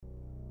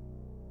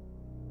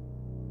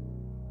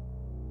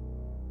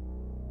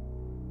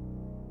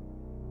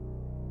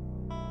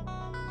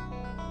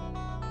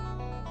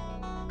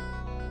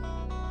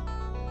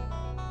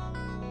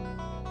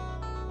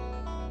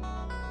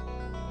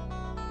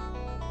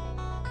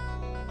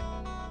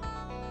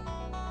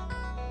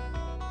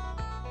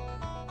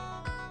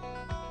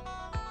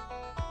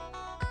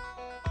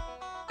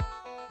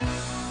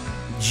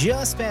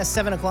Just past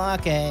 7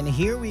 o'clock, and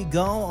here we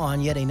go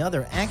on yet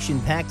another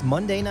action-packed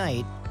Monday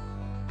night.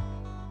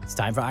 It's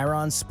time for Ira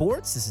on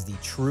Sports. This is the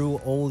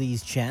True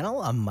Oldies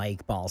channel. I'm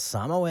Mike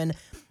Balsamo, and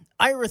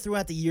Ira,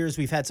 throughout the years,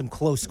 we've had some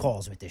close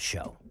calls with this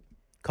show.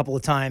 A couple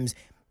of times,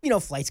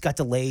 flights got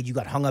delayed, you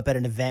got hung up at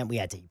an event, we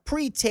had to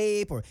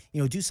pre-tape or,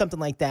 do something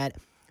like that.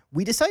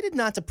 We decided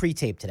not to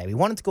pre-tape today. We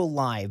wanted to go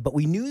live, but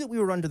we knew that we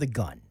were under the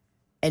gun.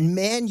 And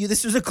man,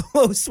 this was a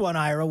close one,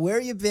 Ira.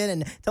 Where you been?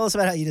 And tell us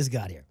about how you just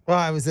got here. Well,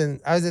 I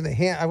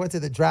went to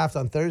the draft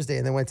on Thursday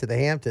and then went to the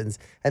Hamptons.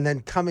 And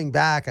then coming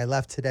back, I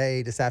left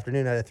this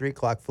afternoon at a 3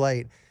 o'clock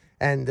flight.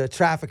 And the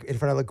traffic in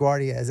front of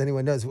LaGuardia, as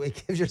anyone knows,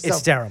 it gives yourself...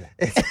 It's terrible.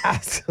 It's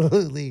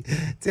absolutely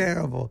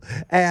terrible.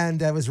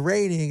 And it was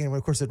raining, and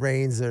of course it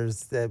rains.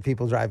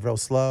 People drive real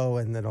slow,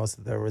 and then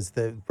also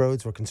the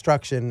roads were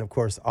construction, of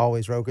course,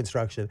 always road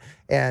construction.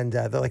 And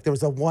there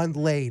was a one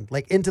lane,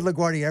 into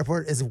LaGuardia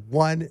Airport is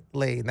one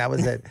lane. That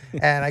was it.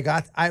 And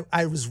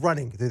I was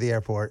running through the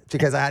airport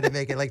because I had to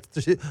make it to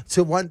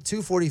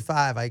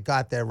 2:45. I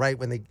got there right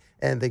when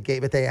the gate,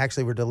 but they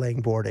actually were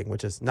delaying boarding,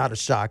 which is not a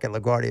shock at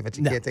LaGuardia, but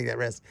you can't take that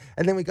risk.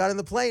 And then we got on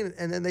the plane,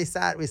 and then we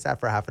sat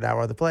for half an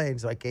hour on the plane.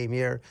 So I came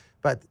here,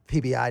 but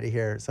PBI to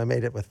here, so I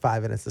made it with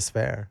 5 minutes to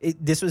spare.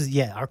 This was,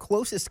 our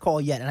closest call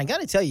yet. And I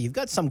got to tell you, you've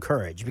got some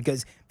courage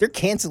because they're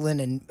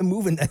canceling and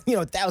moving,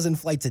 1,000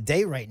 flights a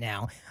day right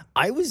now.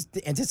 I was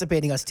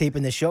anticipating us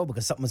taping this show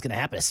because something was going to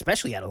happen,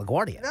 especially out of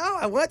LaGuardia. No,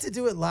 I want to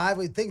do it live.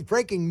 We think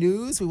breaking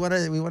news. We want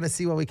to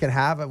see what we can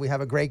have. We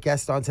have a great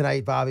guest on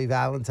tonight, Bobby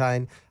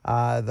Valentine,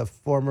 the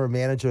former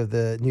manager of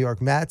the New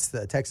York Mets,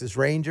 the Texas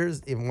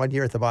Rangers, even 1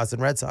 year at the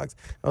Boston Red Sox.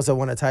 Also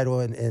won a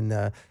title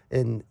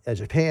in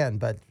Japan,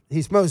 but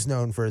he's most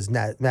known for his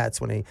Mets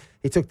when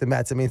he took the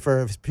Mets. I mean,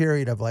 for a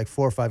period of 4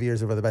 or 5 years,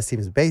 they were the best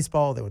teams in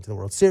baseball. They went to the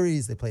World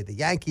Series. They played the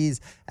Yankees,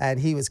 and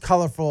he was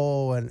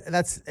colorful. And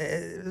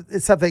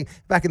it's something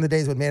back in the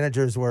days when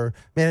managers.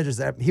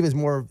 He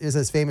was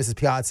as famous as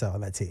Piazza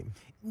on that team.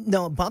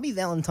 No, Bobby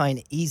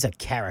Valentine, he's a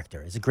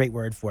character. Is a great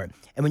word for it.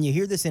 And when you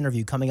hear this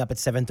interview coming up at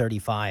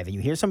 7:35, and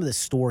you hear some of the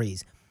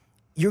stories,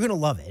 you're going to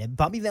love it.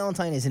 Bobby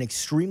Valentine is an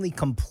extremely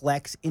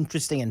complex,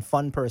 interesting, and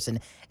fun person,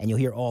 and you'll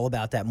hear all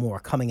about that more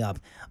coming up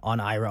on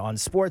Ira on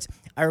Sports.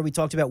 Ira, we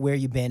talked about where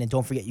you've been, and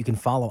don't forget you can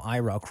follow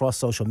Ira across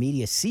social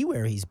media, see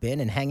where he's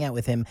been, and hang out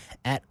with him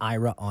at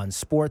Ira on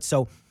Sports.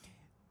 So,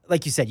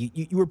 like you said,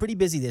 you were pretty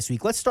busy this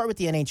week. Let's start with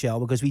the NHL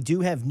because we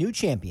do have new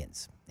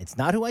champions. It's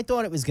not who I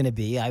thought it was going to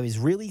be. I was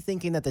really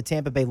thinking that the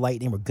Tampa Bay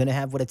Lightning were going to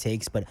have what it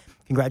takes, but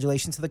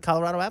congratulations to the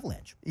Colorado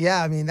Avalanche.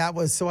 Yeah, I mean, I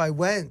went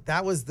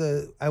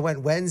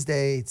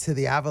Wednesday to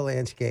the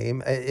Avalanche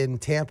game in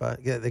Tampa,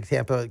 the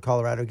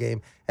Tampa-Colorado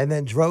game, and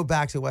then drove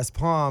back to West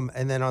Palm,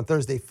 and then on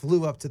Thursday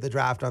flew up to the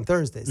draft on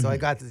Thursday. So I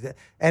got to the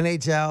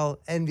NHL,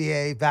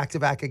 NBA,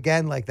 back-to-back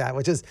again like that,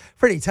 which is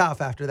pretty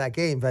tough after that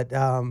game. But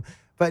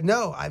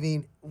no, I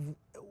mean,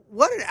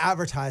 what an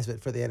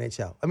advertisement for the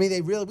NHL. I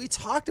mean, we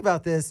talked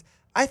about this,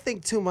 I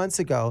think 2 months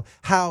ago,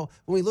 how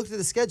when we looked at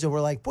the schedule, we're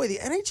like, boy, the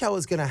NHL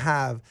is going to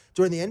have,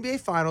 during the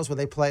NBA Finals, when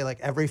they play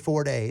every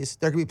 4 days,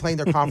 they're going to be playing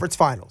their conference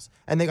finals.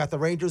 And they got the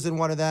Rangers in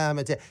one of them.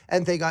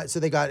 And they got to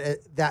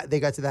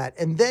that.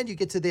 And then you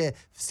get to the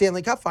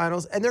Stanley Cup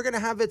Finals, and they're going to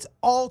have it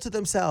all to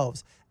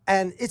themselves.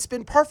 And it's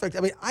been perfect. I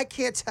mean, I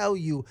can't tell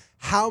you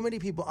how many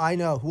people I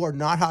know who are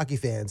not hockey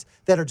fans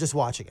that are just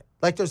watching it.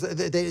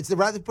 It's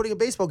rather than putting a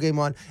baseball game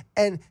on.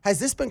 And has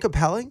this been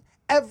compelling?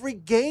 Every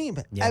game.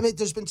 Yeah. I mean,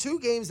 there's been 2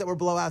 games that were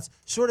blowouts.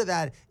 Short of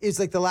that, it's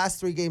the last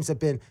 3 games have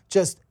been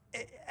just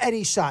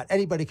any shot.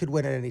 Anybody could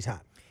win at any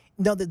time.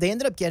 No, they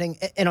ended up getting,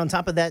 and on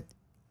top of that,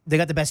 they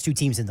got the best 2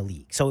 teams in the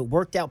league. So it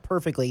worked out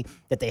perfectly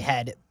that they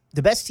had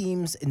the best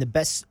teams in the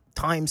best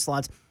time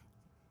slots.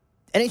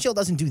 NHL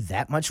doesn't do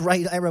that much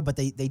right, Ira, but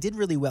they did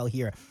really well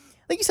here.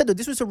 Like you said, though,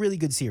 this was a really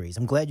good series.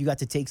 I'm glad you got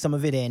to take some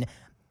of it in.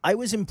 I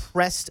was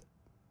impressed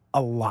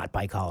a lot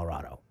by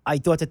Colorado. I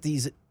thought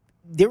that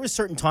there were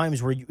certain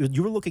times where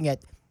you were looking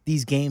at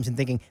these games and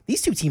thinking,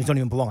 these 2 teams don't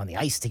even belong on the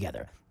ice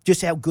together.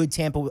 Just how good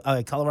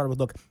Colorado would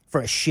look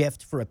for a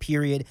shift, for a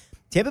period.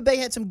 Tampa Bay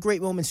had some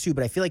great moments too,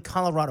 but I feel like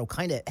Colorado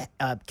kind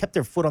of kept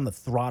their foot on the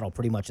throttle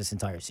pretty much this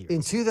entire series.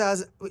 In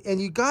 2000,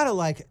 and you got to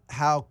like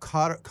how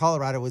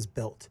Colorado was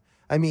built.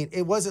 I mean,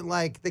 it wasn't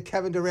like the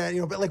Kevin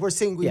Durant, but like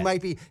we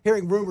might be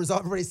hearing rumors.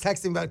 Everybody's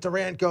texting about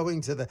Durant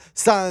going to the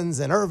Suns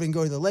and Irving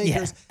going to the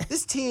Lakers. Yeah.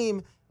 This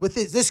team with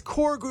this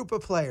core group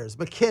of players,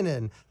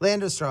 McKinnon,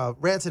 Landeskog,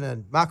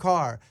 Rantanen,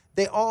 Makar,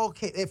 they all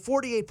came. They had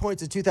 48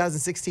 points in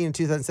 2016 and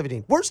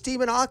 2017. Worst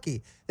team in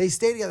hockey. They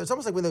stayed together. It's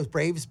almost like when those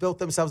Braves built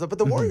themselves up. But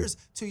the Warriors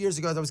 2 years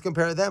ago, as I was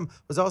comparing them,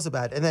 was also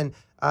bad. And then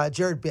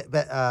Jared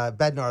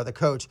Bednar, the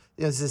coach,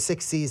 this is his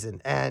 6th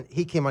season. And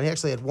he came on. He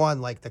actually had won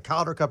the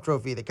Calder Cup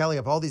trophy, the Kelly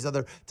Cup, all these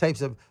other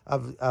types of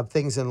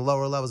things in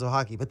lower levels of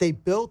hockey. But they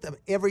built them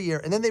every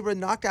year. And then they were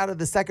knocked out of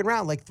the second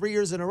round 3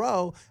 years in a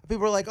row.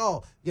 People were like,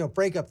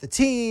 break up the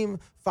team,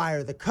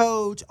 fire the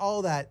coach,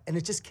 all that. And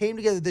it just came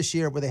together this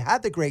year where they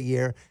had the great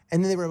year,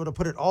 and then they were able to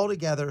put it all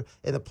together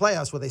in the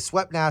playoffs where they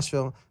swept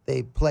Nashville.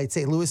 They played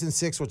St. Louis in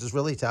 6, which is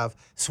really tough,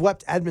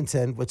 swept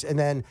Edmonton, and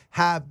then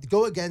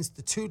go against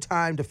the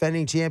two-time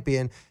defending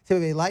champion,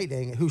 Tampa Bay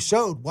Lightning, who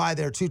showed why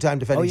they're two-time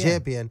defending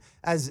champion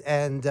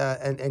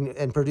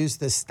and produced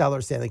this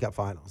stellar Stanley Cup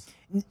Finals.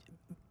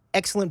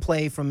 Excellent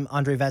play from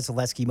Andrei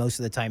Vasilevsky most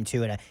of the time,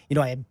 too. And,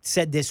 I had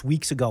said this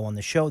weeks ago on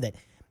the show that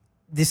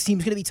this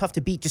team's going to be tough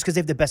to beat just because they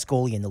have the best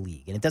goalie in the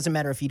league. And it doesn't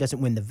matter if he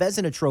doesn't win the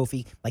Vezina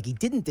trophy like he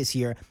didn't this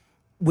year.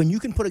 When you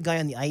can put a guy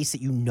on the ice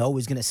that you know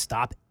is going to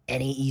stop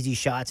any easy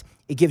shots,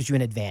 it gives you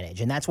an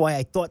advantage. And that's why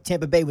I thought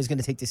Tampa Bay was going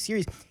to take this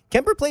series.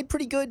 Kemper played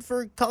pretty good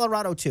for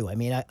Colorado, too. I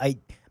mean, I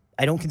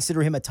don't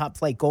consider him a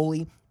top-flight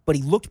goalie, but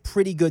he looked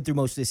pretty good through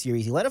most of the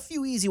series. He let a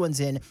few easy ones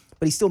in,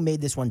 but he still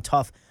made this one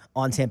tough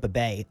on Tampa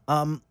Bay.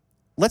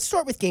 Let's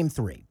start with Game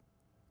 3,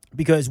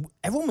 because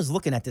everyone was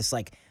looking at this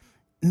like,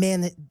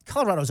 man,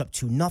 Colorado's up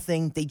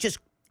 2-0. They just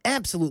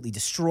absolutely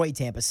destroyed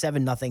Tampa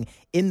 7-0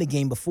 in the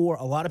game before.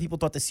 A lot of people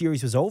thought the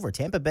series was over.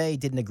 Tampa Bay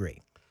didn't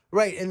agree.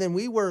 Right, and then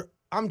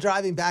I'm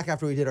driving back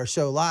after we did our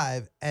show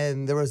live,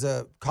 and there was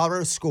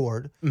Colorado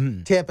scored.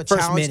 Mm-hmm. Tampa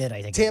First challenged, minute,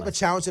 I think. Tampa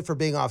challenged it for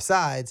being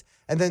offsides,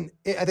 and then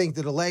I think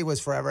the delay was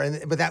forever,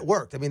 but that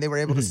worked. I mean, they were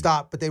able to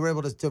stop, but they were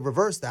able to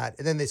reverse that,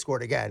 and then they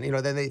scored again.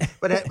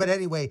 But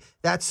anyway,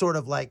 that sort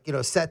of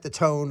set the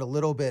tone a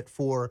little bit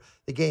for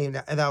the game.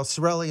 And now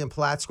Cirelli and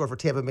Palat scored for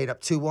Tampa, made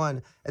up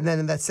 2-1, and then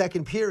in that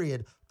second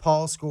period,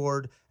 Paul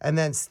scored, and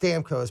then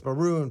Stamkos,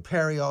 Maroon,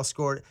 Perry all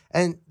scored,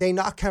 and they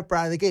knocked Kemper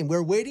out of the game.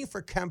 We're waiting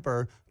for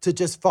Kemper to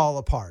just fall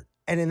apart.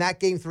 And in that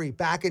Game 3,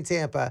 back in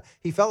Tampa,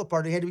 he fell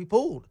apart and he had to be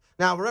pulled.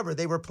 Now, remember,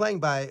 they were playing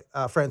by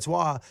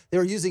Francois. They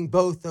were using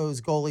both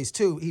those goalies,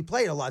 too. He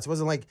played a lot, so it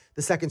wasn't like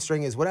the second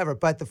string is whatever.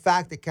 But the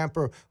fact that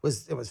Kemper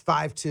was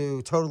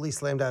 5-2, totally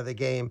slammed out of the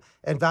game,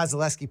 and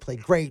Vasilevsky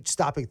played great,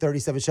 stopping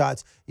 37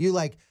 shots.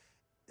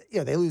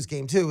 They lose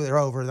Game 2, they're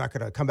over. They're not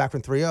going to come back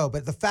from 3-0.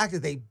 But the fact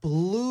that they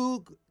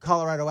blew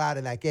Colorado out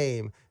in that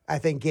game, I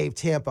think gave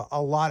Tampa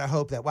a lot of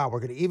hope that, wow, we're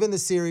going to even the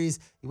series.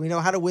 We know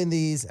how to win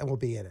these, and we'll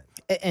be in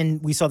it.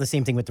 And we saw the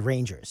same thing with the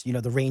Rangers.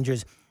 The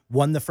Rangers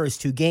won the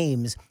first 2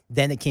 games,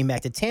 then it came back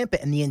to Tampa,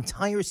 and the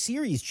entire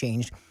series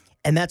changed.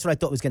 And that's what I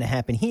thought was going to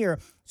happen here.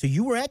 So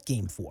you were at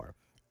Game 4,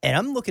 and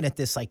I'm looking at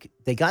this like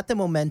they got the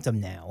momentum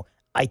now.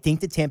 I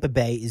think that Tampa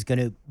Bay is going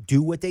to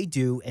do what they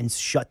do and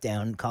shut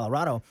down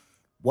Colorado.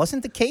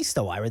 Wasn't the case,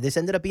 though, Ira. This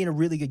ended up being a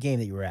really good game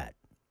that you were at.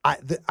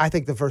 I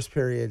think the first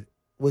period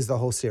was the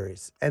whole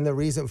series. And the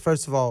reason,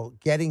 first of all,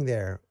 getting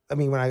there, I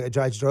mean, when I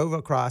drove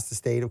across the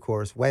state, of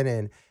course, went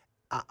in,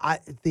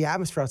 the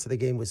atmosphere outside the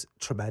game was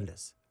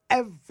tremendous.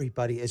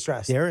 Everybody is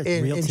dressed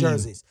in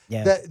jerseys.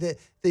 Yeah.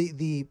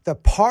 The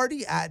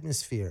party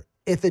atmosphere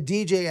at the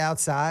DJ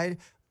outside,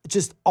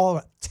 just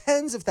all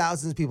tens of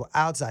thousands of people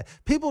outside.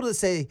 People to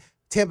say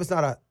Tampa's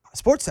not a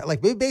sports set.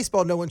 Like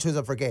baseball, no one shows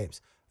up for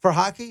games. For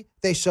hockey,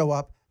 they show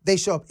up. They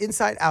show up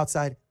inside,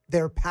 outside.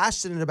 They're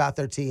passionate about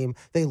their team.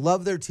 They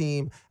love their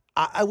team.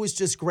 I was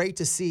just great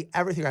to see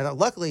everything.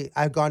 Luckily,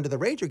 I've gone to the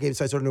Ranger game,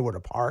 so I sort of knew where to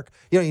park.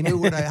 You knew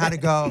where I had to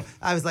go.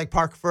 I was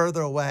park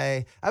further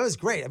away. I was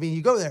great. I mean,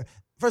 you go there.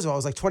 First of all, it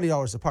was like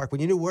 $20 to park when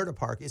you knew where to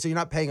park, so you're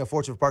not paying a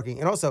fortune for parking.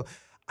 And also,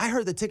 I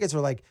heard the tickets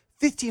were like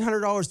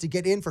 $1,500 to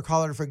get in for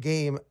Colorado for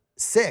Game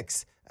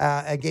 6.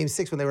 At Game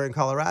 6 when they were in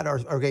Colorado,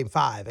 or Game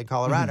 5 in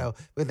Colorado,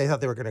 when they thought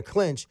they were going to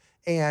clinch.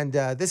 And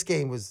this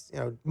game was,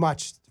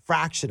 much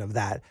fraction of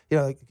that.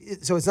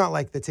 So it's not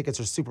like the tickets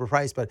are super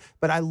priced, but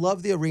I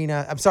love the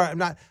arena. I'm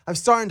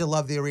starting to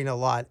love the arena a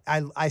lot.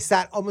 I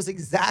sat almost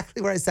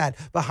exactly where I sat,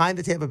 behind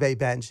the Tampa Bay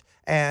bench.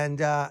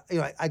 And,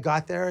 I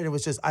got there and it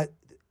was just,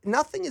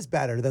 nothing is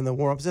better than the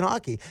warm-ups in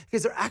hockey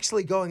because they're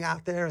actually going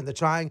out there and they're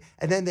trying,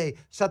 and then they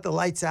shut the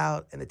lights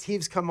out and the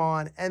teams come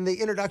on, and the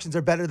introductions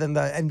are better than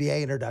the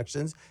NBA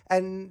introductions,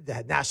 and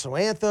the national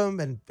anthem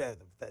and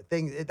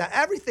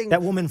everything.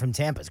 That woman from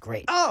Tampa is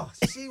great. Oh,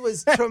 she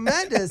was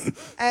tremendous.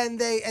 And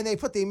they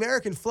put the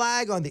American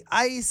flag on the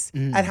ice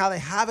and how they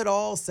have it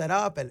all set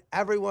up, and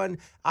everyone.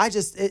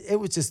 It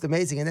was just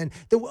amazing. And then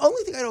the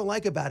only thing I don't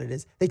like about it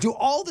is they do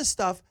all this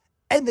stuff,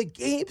 and the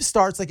game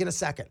starts in a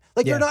second.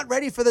 You're not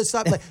ready for this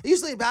stuff.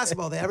 Usually in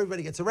basketball,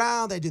 everybody gets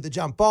around, they do the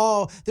jump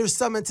ball. There's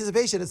some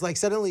anticipation. It's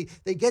suddenly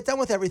they get done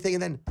with everything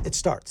and then it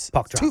starts.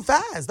 Puck drop. Too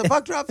fast. The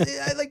puck drop.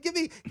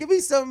 Give me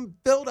some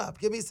build up.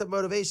 Give me some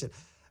motivation.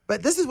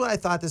 But this is what I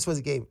thought this was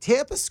a game.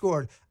 Tampa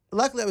scored.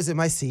 Luckily, I was in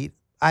my seat.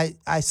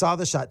 I saw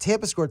the shot.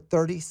 Tampa scored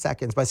 30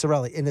 seconds by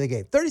Cirelli into the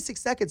game.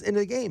 36 seconds into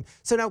the game.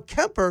 So now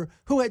Kemper,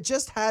 who had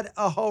just had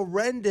a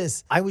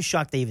horrendous. I was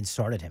shocked they even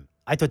started him.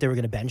 I thought they were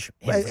going to bench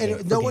him.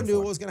 And no one knew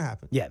what was going to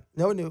happen. Yeah.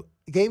 No one knew.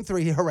 Game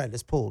 3,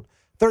 horrendous, pulled.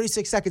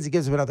 36 seconds, he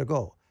gives him another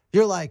goal.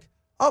 You're like,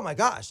 oh my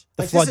gosh.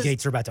 The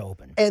floodgates are about to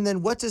open. And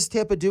then what does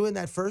Tampa do in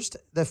that first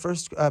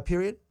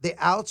period? They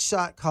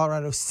outshot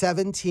Colorado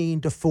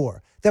 17-4.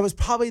 That was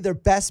probably their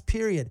best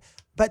period.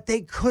 But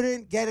they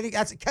couldn't get any.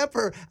 That's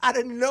Kemper out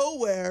of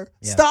nowhere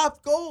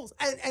stopped goals,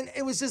 and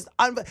it was just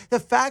the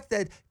fact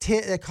that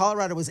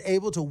Colorado was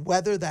able to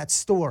weather that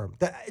storm.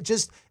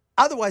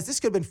 Otherwise, this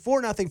could have been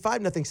 4-0,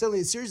 5-0. Suddenly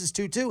the series is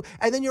 2-2.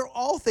 And then you're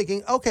all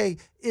thinking, okay,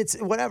 it's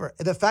whatever.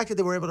 The fact that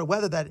they were able to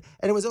weather that,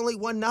 and it was only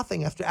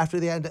 1-0 after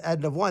the end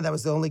of one. That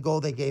was the only goal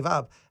they gave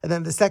up. And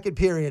then the second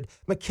period,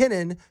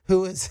 McKinnon,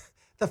 who is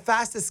the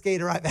fastest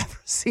skater I've ever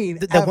seen.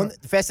 The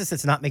fastest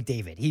that's not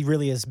McDavid. He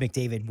really is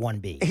McDavid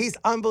 1B. He's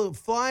unbelievable.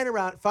 Flying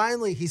around.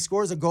 Finally, he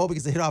scores a goal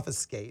because he hit off his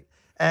skate.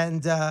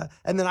 And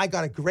then I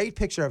got a great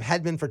picture of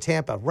Hedman for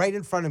Tampa right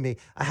in front of me.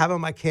 I have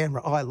on my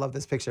camera. Oh, I love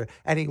this picture.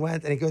 And he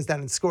went and he goes down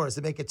and scores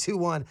to make it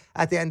 2-1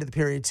 at the end of the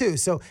period too.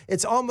 So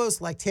it's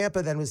almost like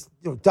Tampa then was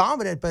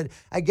dominant. But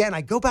again,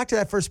 I go back to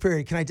that first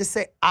period. Can I just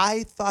say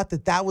I thought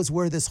that was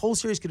where this whole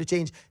series could have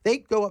changed. They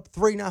go up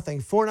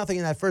 3-0, 4-0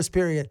 in that first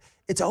period.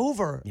 It's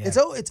over. Yeah.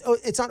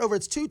 It's not over.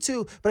 It's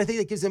 2-2, but I think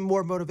it gives them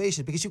more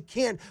motivation because you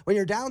can't, when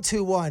you're down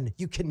 2-1,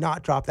 you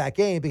cannot drop that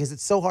game because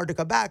it's so hard to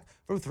come back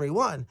from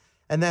 3-1.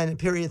 And then in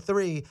period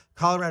 3,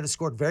 Colorado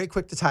scored very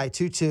quick to tie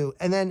 2-2.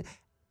 And then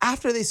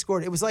after they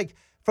scored, it was like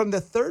from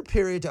the third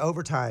period to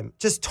overtime,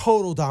 just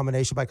total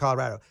domination by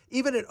Colorado.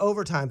 Even in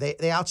overtime,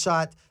 they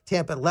outshot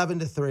Tampa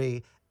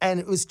 11-3, and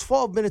it was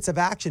 12 minutes of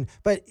action.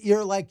 But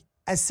you're like,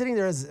 as sitting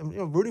there as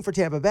rooting for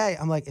Tampa Bay,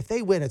 I'm like, if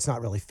they win, it's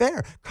not really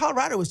fair.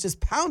 Colorado was just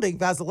pounding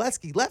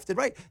Vasilevsky left and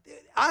right.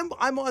 I'm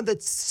on the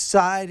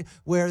side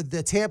where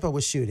the Tampa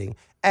was shooting,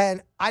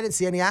 and I didn't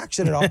see any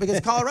action at all because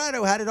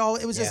Colorado had it all.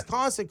 It was just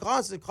constant.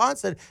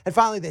 And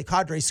finally, the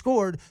Cadre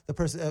scored.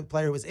 The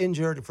player was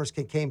injured. The first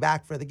kid came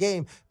back for the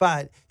game,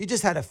 but you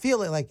just had a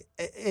feeling like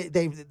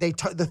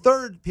the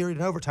third period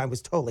in overtime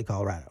was totally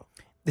Colorado.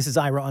 This is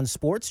Ira on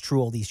Sports, True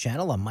Oldies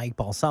Channel. I'm Mike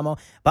Balsamo.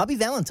 Bobby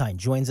Valentine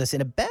joins us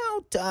in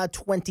about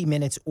 20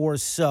 minutes or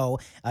so.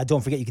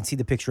 Don't forget, you can see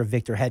the picture of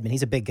Victor Hedman.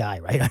 He's a big guy,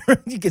 right?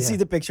 You can see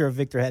the picture of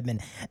Victor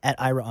Hedman at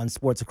Ira on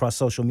Sports across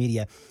social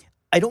media.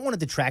 I don't want to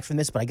detract from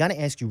this, but I got to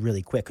ask you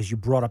really quick because you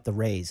brought up the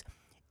Rays.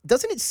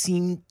 Doesn't it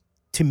seem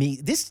to me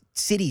this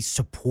city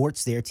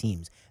supports their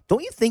teams?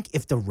 Don't you think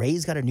if the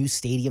Rays got a new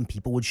stadium,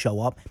 people would show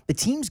up? The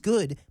team's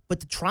good, but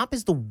the Trop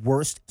is the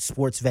worst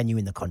sports venue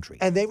in the country.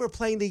 And they were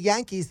playing the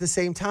Yankees the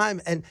same time.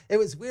 And it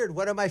was weird.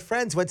 One of my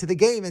friends went to the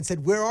game and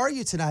said, "Where are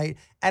you tonight?"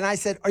 And I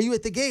said, "Are you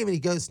at the game?" And he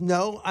goes,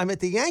 "No, I'm at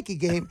the Yankee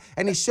game."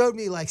 And he showed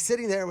me like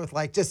sitting there with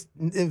like just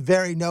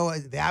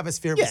the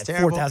atmosphere was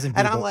terrible. 4,000 people.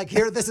 And I'm like,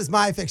 here, this is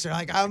my picture.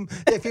 Like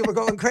people were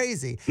going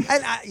crazy.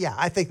 And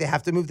I think they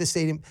have to move the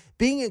stadium.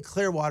 Being in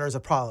Clearwater is a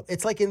problem.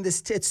 It's like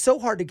it's so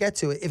hard to get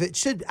to it. If it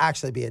should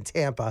actually be in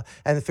Tampa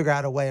and figure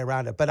out a way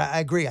around it. But I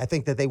agree. I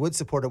think that they would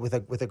support it with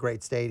a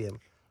great stadium.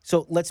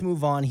 So let's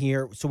move on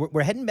here. So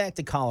we're heading back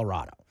to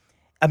Colorado.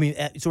 We're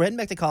heading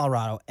back to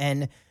Colorado,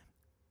 and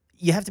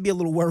you have to be a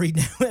little worried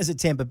now as a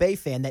Tampa Bay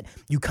fan that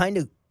you kind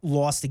of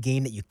lost a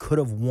game that you could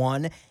have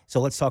won. So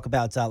let's talk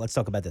about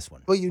this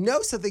one.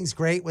 Well, something's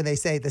great when they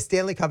say the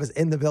Stanley Cup is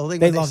in the building.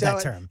 They love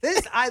that term.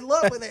 I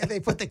love when they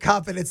put the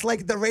cup, and it's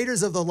like the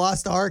Raiders of the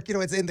Lost Ark.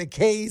 It's in the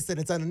case, and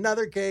it's on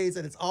another case,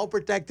 and it's all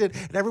protected,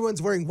 and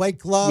everyone's wearing white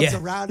gloves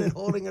around it,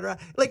 holding it around.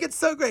 Like, it's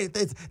so great.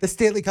 The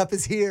Stanley Cup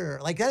is here.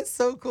 Like, that's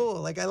so cool.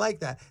 Like, I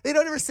like that. They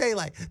don't ever say,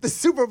 like, the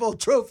Super Bowl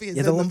trophy is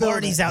in the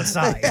Lombardi's building.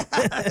 outside.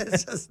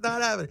 It's just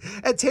not happening.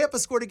 And Tampa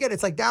scored again.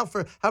 It's like down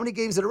for how many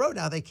games in a row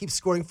now? They keep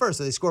scoring first.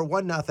 So they score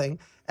 1-0.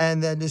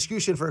 And then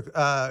Nichushkin for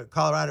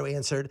Colorado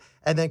answered,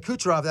 and then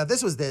Kucherov. Now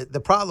this was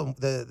the problem.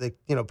 The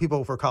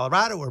people for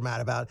Colorado were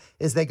mad about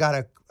is they got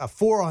a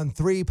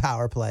 4-on-3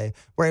 power play.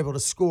 Were able to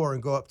score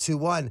and go up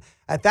 2-1.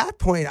 At that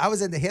point, I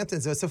was in the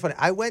Hamptons. It was so funny.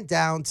 I went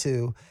down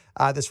to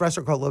this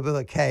restaurant called La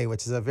Villa K,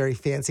 which is a very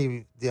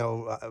fancy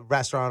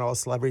restaurant, all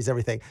celebrities,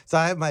 everything. So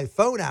I have my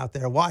phone out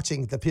there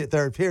watching the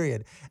third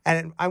period,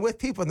 and I'm with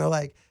people, and they're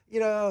like,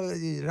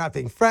 you're not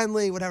being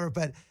friendly, whatever,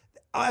 but.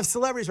 I have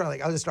celebrities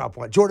around, I'll just drop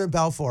one. Jordan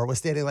Belfort was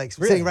standing,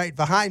 sitting right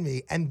behind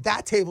me, and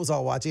that table's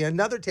all watching.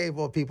 Another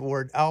table of people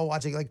were all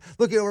watching,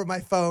 looking over at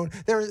my phone.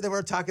 They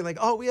were talking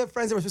we have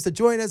friends that were supposed to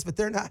join us, but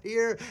they're not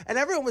here. And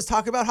everyone was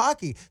talking about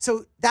hockey.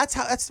 So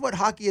that's what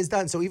hockey has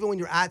done. So even when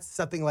you're at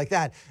something like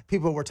that,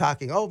 people were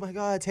talking, oh my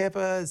God,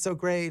 Tampa is so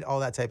great, all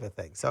that type of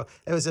thing. So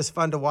it was just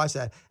fun to watch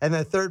that. And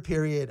then third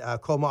period,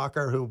 Cole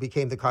Macher, who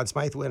became the Conn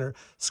Smythe winner,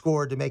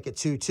 scored to make it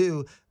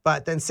 2-2.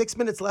 But then 6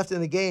 minutes left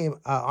in the game,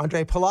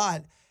 Andre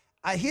Palat,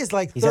 he's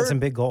had some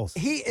big goals.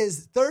 He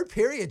is third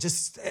period.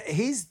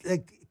 He's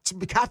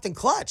Captain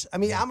Clutch.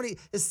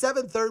 His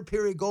 7 third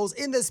period goals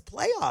in this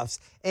playoffs,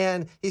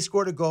 and he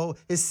scored a goal,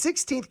 his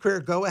 16th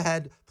career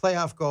go-ahead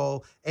playoff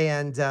goal,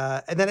 and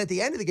then at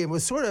the end of the game it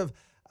was sort of.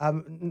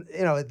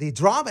 The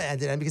drama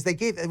ended because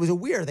it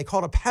was they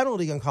called a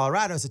penalty on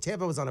Colorado. So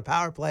Tampa was on a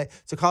power play.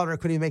 So Colorado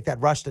couldn't even make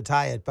that rush to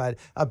tie it. But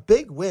a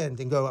big win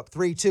and go up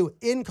 3-2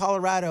 in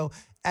Colorado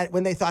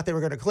when they thought they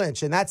were going to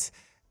clinch. And that's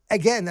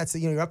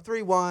you're up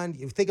 3-1.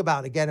 You think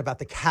about the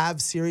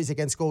Cavs series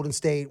against Golden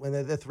State when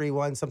they're the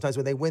 3-1. Sometimes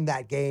when they win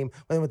that game,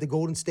 when they went to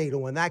Golden State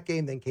and won that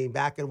game, then came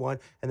back and won,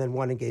 and then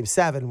won in Game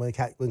 7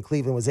 when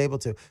Cleveland was able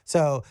to.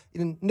 So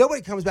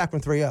nobody comes back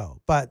from 3-0,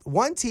 but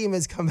one team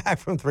has come back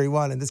from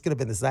 3-1, and this could have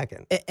been the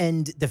second.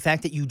 And the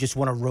fact that you just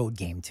won a road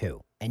game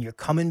too, and you're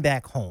coming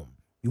back home,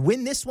 you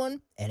win this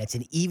one, and it's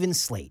an even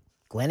slate.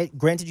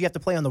 Granted, you have to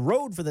play on the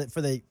road for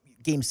the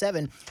Game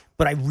 7,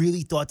 but I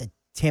really thought that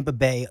Tampa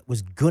Bay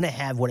was going to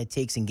have what it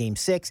takes in Game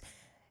 6.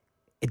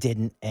 It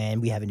didn't,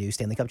 and we have a new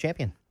Stanley Cup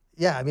champion.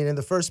 Yeah, I mean, in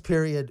the first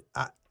period,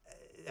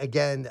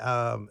 again,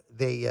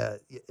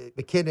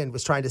 McKinnon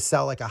was trying to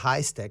sell like a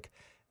high stick.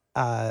 He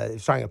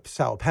was trying to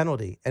sell a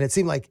penalty, and it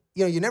seemed like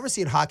you never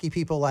see in hockey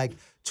people like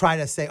try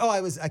to say, "Oh,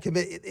 I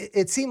commit."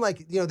 It seemed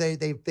like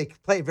they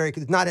play it very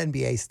not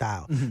NBA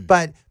style,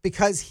 but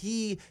because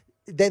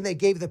then they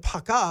gave the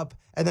puck up,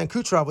 and then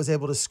Kucherov was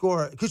able to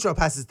score. Kucherov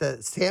passes to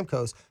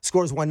Stamkos,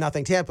 scores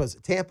 1-0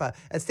 Tampa,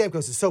 and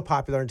Stamkos is so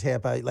popular in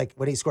Tampa. Like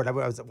when he scored, I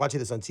was watching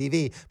this on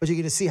TV, but you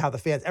get to see how the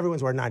fans,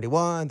 everyone's wearing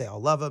 91, they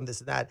all love him, this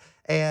and that,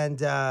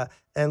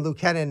 and Luke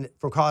Hennon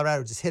from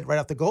Colorado just hit right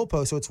off the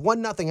goalpost. So it's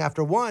 1-0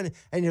 after one,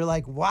 and you're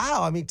like,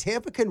 wow, I mean,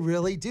 Tampa can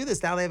really do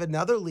this. Now they have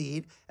another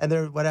lead, and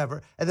they're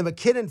whatever. And then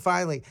McKinnon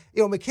finally,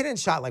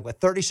 McKinnon shot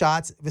 30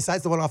 shots,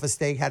 besides the one off a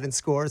stake, hadn't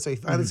scored. So he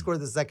finally scored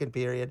the second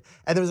period.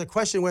 And there was a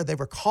question where they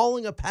were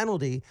calling a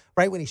penalty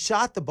right when he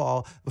shot the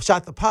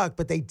puck,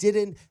 but they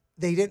didn't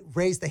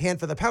raise the hand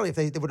for the penalty. If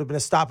they would have been a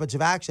stoppage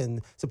of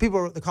action. So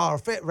the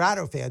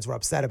Colorado fans were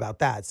upset about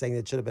that, saying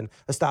it should have been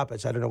a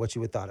stoppage. I don't know what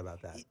you would thought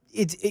about that.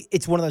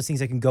 It's one of those things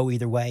that can go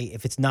either way.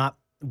 If it's not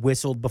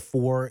whistled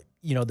before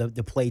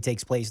the play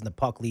takes place and the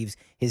puck leaves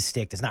his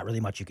stick, there's not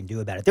really much you can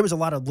do about it. There was a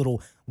lot of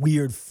little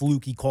weird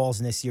fluky calls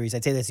in this series.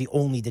 I'd say that's the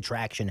only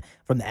detraction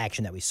from the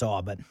action that we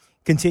saw. But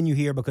continue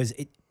here, because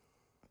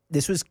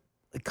this was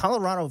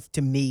Colorado,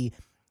 to me,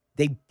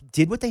 they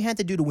did what they had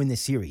to do to win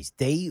this series.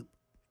 They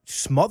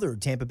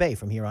smothered Tampa Bay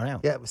from here on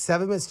out. Yeah, with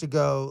 7 minutes to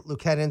go,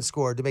 Luke Hennon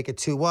scored to make it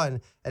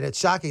 2-1, and it's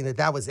shocking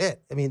that was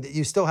it. I mean,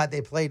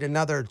 they played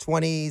another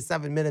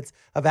 27 minutes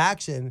of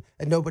action,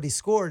 and nobody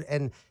scored,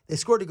 and they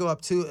scored to go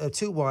up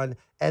 2-1,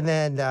 and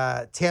then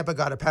Tampa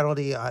got a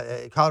penalty.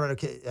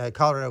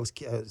 Colorado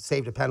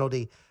saved a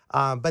penalty,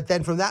 but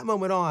then from that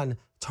moment on,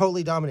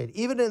 totally dominated.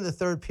 Even in the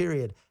third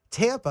period,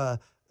 Tampa,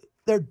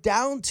 they're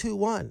down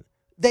 2-1.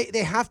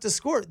 They have to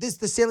score. This is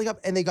the Stanley Cup,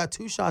 and they got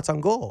 2 shots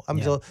on goal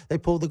until they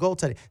pulled the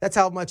goaltending. That's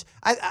how much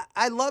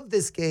I love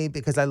this game,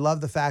 because I love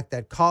the fact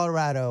that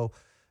Colorado,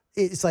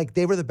 it's like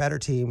they were the better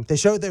team. They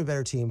showed they're a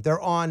better team.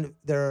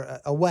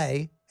 They're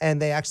away, and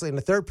they actually, in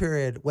the third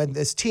period, when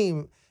this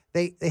team,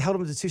 they held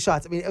them to 2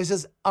 shots. I mean, it was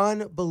just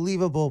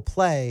unbelievable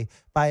play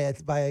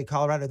by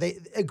Colorado.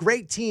 A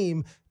great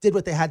team did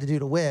what they had to do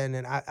to win,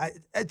 and I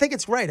think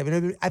it's right. I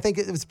mean, I think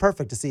it was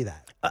perfect to see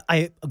that.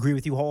 I agree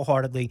with you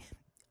wholeheartedly.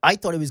 I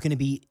thought it was going to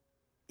be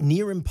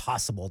near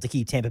impossible to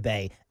keep Tampa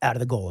Bay out of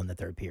the goal in the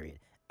third period.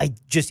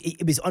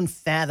 It was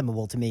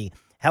unfathomable to me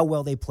how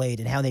well they played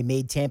and how they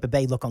made Tampa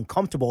Bay look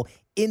uncomfortable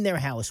in their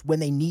house when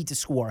they need to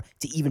score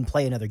to even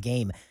play another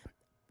game.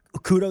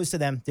 Kudos to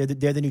them.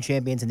 They're the new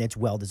champions, and it's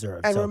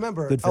well-deserved. And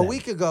remember, a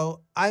week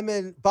ago, I'm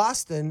in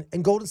Boston,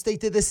 and Golden State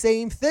did the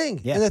same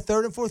thing in the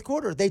third and fourth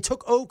quarter. They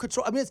took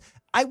control. I mean,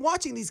 I'm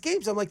watching these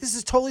games. I'm like, this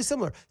is totally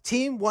similar.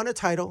 Team won a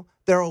title.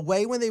 They're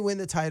away when they win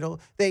the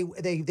title. They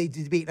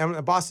beat.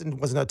 Boston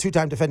wasn't a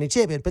 2-time defending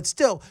champion, but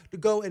still to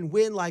go and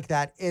win like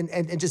that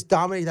and just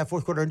dominate that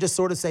fourth quarter and just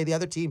sort of say the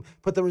other team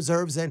put the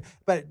reserves in,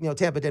 but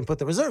Tampa didn't put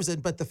the reserves in.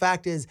 But the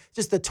fact is,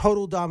 just the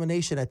total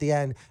domination at the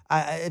end,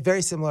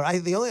 very similar.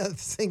 The only other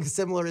thing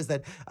similar is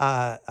that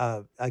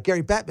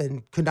Gary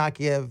Bettman could not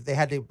give.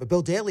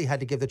 Bill Daly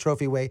had to give the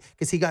trophy away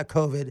because he got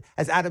COVID,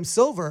 as Adam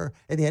Silver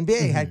in the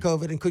NBA had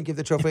COVID and couldn't give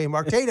the trophy, and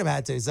Mark Tatum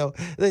had to. So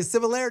the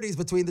similarities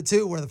between the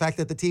two were the fact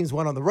that the teams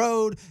won on the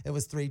road. It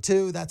was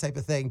 3-2, that type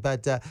of thing.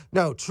 But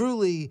no,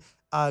 truly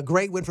a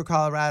great win for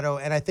Colorado.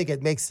 And I think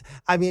it makes,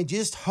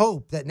 just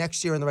hope that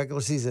next year in the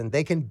regular season,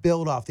 they can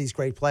build off these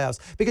great playoffs.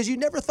 Because you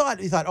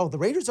thought, oh, the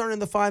Rangers aren't in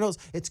the finals.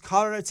 It's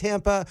Colorado,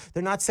 Tampa.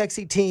 They're not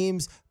sexy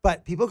teams.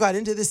 But people got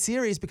into this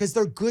series because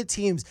they're good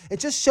teams. It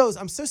just shows,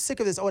 I'm so sick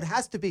of this. Oh, it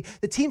has to be,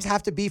 the teams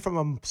have to be from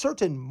a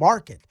certain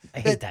market.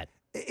 I hate that.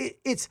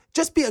 It's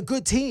just be a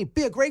good team,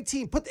 be a great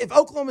team. If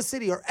Oklahoma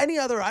City or any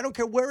other, I don't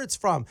care where it's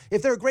from,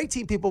 if they're a great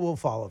team, people will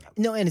follow them.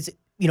 No, and it's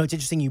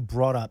interesting you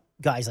brought up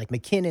guys like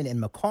McKinnon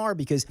and Makar,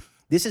 because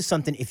this is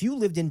something, if you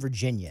lived in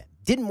Virginia,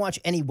 didn't watch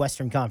any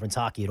Western Conference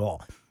hockey at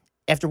all,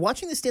 after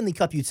watching the Stanley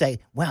Cup, you'd say,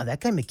 wow, that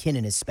guy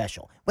McKinnon is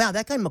special. Wow,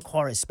 that guy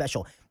Makar is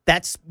special.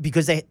 That's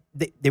because they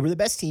were the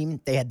best team.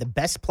 They had the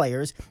best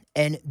players,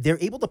 and they're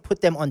able to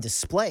put them on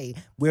display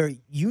where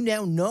you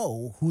now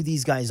know who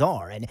these guys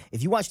are. And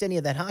if you watched any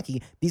of that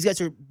hockey, these guys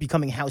are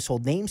becoming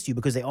household names to you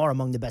because they are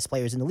among the best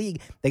players in the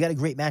league. They got a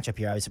great matchup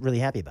here. I was really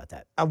happy about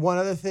that. One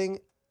other thing,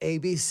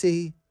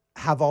 ABC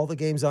have all the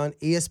games on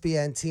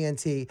ESPN,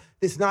 TNT.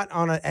 It's not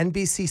on an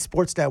NBC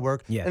Sports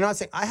Network. Yeah. I'm not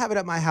saying I have it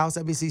at my house,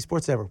 NBC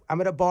Sports Network.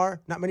 I'm at a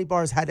bar. Not many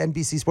bars had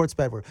NBC Sports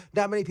Network.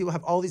 Not many people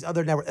have all these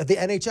other networks. The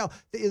NHL,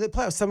 the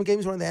playoffs, some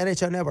games were on the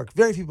NHL Network.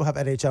 Very few people have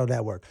NHL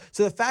Network.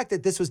 So the fact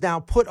that this was now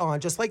put on,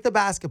 just like the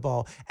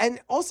basketball, and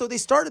also they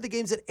started the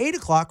games at 8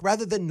 o'clock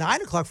rather than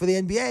 9 o'clock for the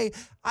NBA,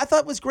 I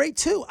thought was great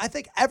too. I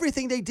think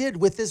everything they did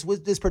with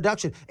this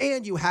production,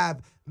 and you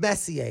have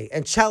Messier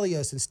and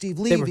Chelios and Steve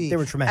Levy. They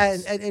were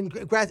tremendous.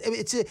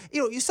 It's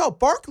you saw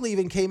Barkley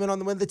even came in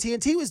on when the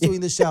TNT was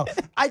doing the show.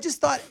 I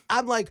just thought,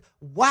 I'm like,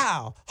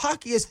 wow,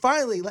 hockey is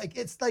finally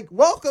it's like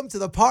welcome to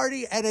the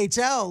party,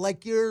 NHL.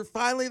 Like you're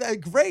finally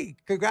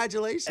great.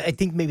 Congratulations. I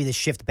think maybe the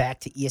shift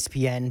back to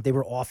ESPN. They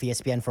were off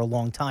ESPN for a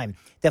long time.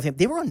 Definitely,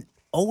 they were on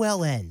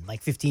OLN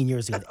like 15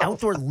 years ago, the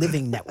Outdoor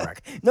Living Network.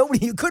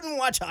 You couldn't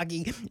watch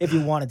hockey if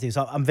you wanted to,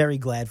 so I'm very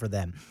glad for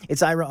them.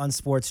 It's Ira on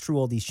Sports, True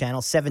Oldies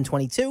Channel,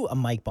 722. I'm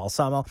Mike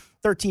Balsamo.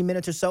 13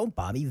 minutes or so,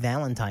 Bobby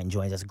Valentine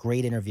joins us.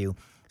 Great interview,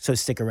 so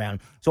stick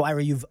around. So,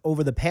 Ira, you've,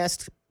 over the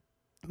past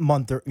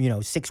month or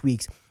 6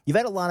 weeks, you've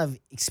had a lot of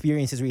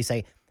experiences where you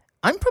say,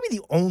 I'm probably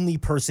the only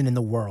person in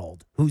the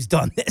world who's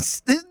done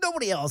this. There's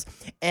nobody else.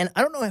 And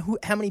I don't know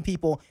how many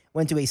people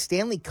went to a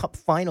Stanley Cup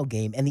final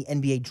game and the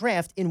NBA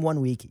draft in 1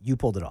 week. You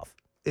pulled it off.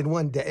 In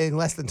one day, in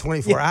less than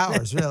 24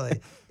 hours, really.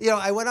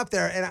 I went up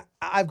there and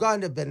I've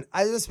been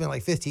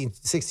like 15,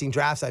 16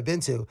 drafts I've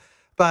been to.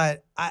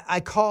 But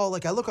I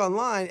look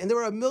online, and there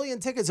were 1 million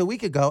tickets a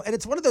week ago. And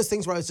it's one of those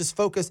things where I was just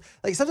focused.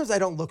 Like, sometimes I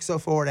don't look so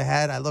forward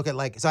ahead. I look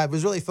at, so I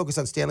was really focused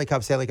on Stanley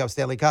Cup.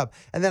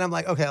 And then I'm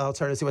like, okay, I'll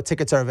turn to see what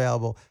tickets are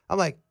available. I'm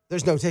like,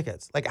 there's no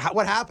tickets. Like,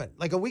 what happened?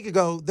 Like, a week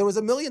ago, there was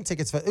 1 million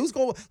tickets. Who's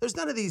going? There's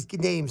none of these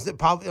names that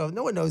probably,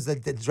 no one knows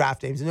the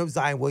draft names. You know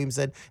Zion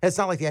Williamson. And it's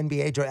not like the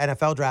NBA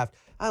NFL draft.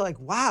 I like,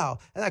 wow.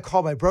 And I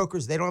call my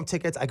brokers. They don't have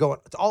tickets. I go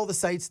to all the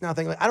sites now.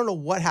 I don't know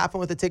what happened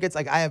with the tickets.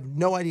 Like, I have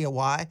no idea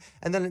why.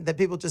 And then the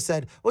people just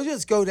said, well,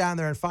 just go down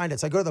there and find it.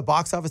 So I go to the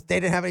box office.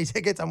 They didn't have any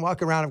tickets. I'm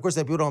walking around. Of course,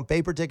 people don't have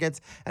paper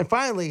tickets. And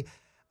finally,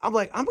 I'm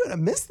like, I'm going to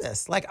miss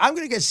this. Like, I'm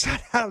going to get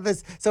shut out of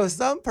this. So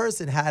some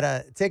person had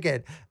a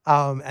ticket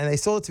and they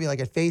sold it to me like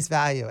at face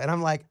value. And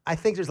I'm like, I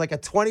think there's like a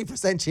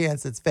 20%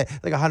 chance it's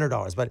like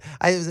 $100. But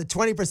it was a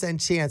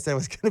 20% chance that it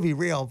was going to be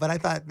real. But I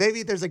thought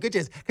maybe there's a good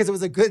chance because it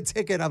was a good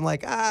ticket. I'm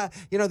like,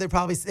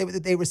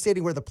 they were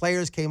sitting where the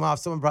players came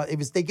off.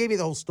 They gave me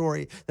the whole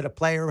story that a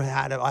player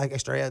had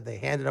extra. They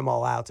handed them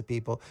all out to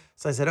people.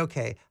 So I said,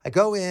 okay. I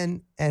go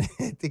in and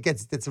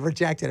it's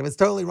rejected. It was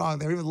totally wrong.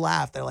 They even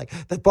laughed. They're like,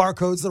 the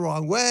barcode's the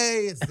wrong way.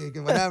 It's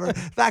whatever.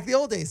 Back the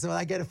old days. So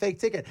I get a fake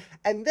ticket.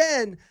 And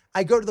then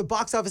I go to the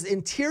box office,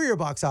 interior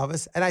box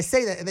office, and I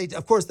say that, and they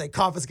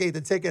confiscate the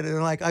ticket, and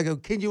they're like, I go,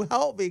 can you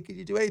help me? Can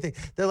you do anything?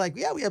 They're like,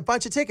 yeah, we have a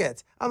bunch of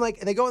tickets. I'm like,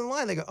 and they go in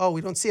line, they go, oh,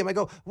 we don't see them. I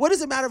go, what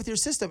does it matter with your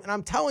system? And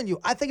I'm telling you,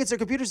 I think it's their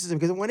computer system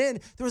because it went in,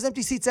 there was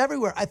empty seats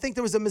everywhere. I think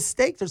there was a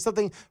mistake. There's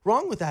something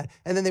wrong with that.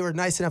 And then they were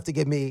nice enough to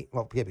give me,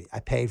 I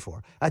paid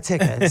for a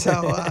ticket.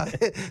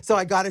 So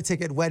I got a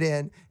ticket, went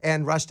in,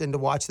 and rushed in to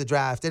watch the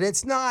draft. And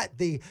it's not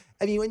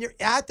when you're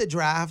at the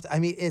draft,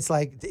 it's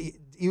like,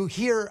 you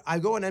hear, I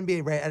go on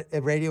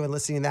NBA radio and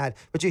listening to that,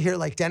 but you hear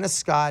like Dennis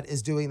Scott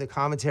is doing the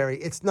commentary.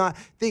 It's not,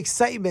 the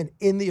excitement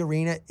in the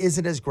arena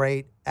isn't as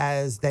great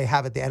as they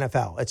have at the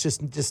NFL. It's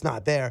just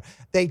not there.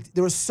 There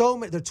were so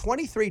many, there are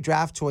 23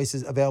 draft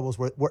choices available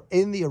were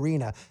in the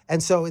arena.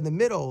 And so in the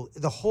middle,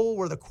 the whole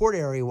where the court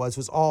area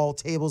was all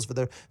tables for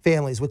their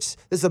families, which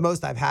this is the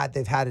most they've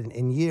had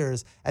in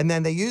years. And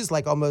then they used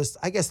like almost,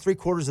 I guess,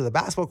 3/4 of the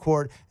basketball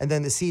court, and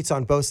then the seats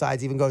on both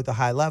sides even go to the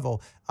high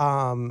level.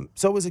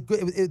 So it was a good,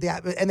 and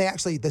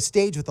the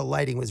stage with the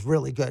lighting was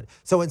really good.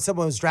 So when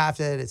someone was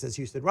drafted, it says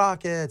Houston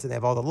Rockets, and they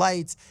have all the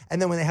lights.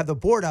 And then when they have the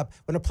board up,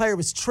 when a player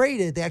was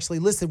traded, they actually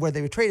listed where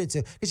they were traded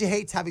to, because you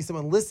hate having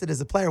someone listed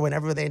as a player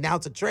whenever they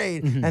announce a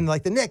trade. Mm-hmm. And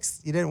like the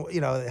Knicks, you didn't,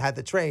 had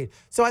the trade.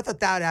 So I thought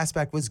that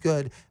aspect was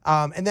good.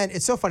 And then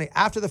it's so funny,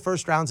 after the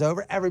first round's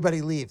over,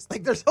 everybody leaves.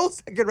 Like there's whole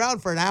second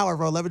round for an hour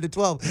from 11 to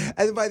 12.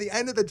 And then by the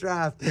end of the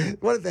draft,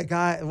 one of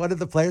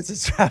the players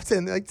was drafted,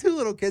 and like 2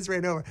 little kids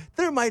ran over.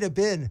 There might have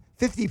been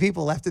 50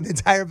 people left in the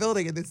entire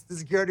building, and the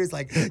security is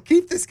like,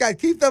 keep this guy,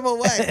 keep them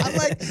away. I'm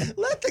like,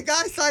 let the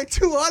guy sign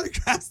 2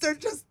 autographs. They're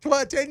just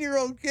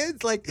 10-year-old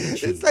kids. Like,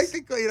 jeez. It's like,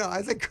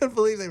 I couldn't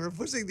believe they were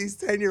pushing these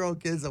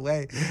 10-year-old kids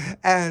away.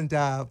 And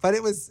but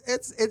it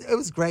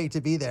was great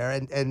to be there,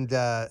 and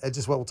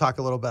just we'll talk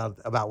a little bit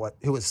about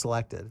who was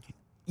selected.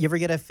 You ever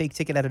get a fake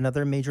ticket at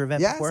another major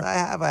event before? Yes, I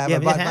have. Yeah,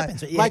 it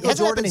happens. Michael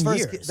Jordan's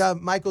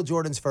first. Michael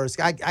Jordan's first.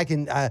 I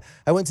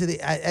went to the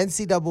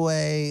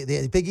NCAA,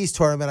 the Big East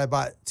tournament. I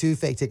bought 2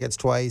 fake tickets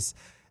twice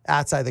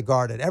outside the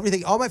Garden.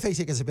 Everything, all my fake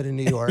tickets have been in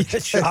New York.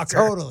 Shocker.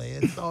 Totally.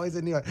 It's always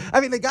in New York.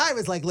 I mean, the guy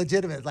was like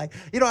legitimate. Like,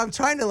 I'm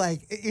trying to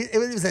it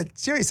was a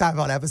Jerry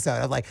Seinfeld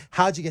episode. I'm like,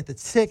 how'd you get the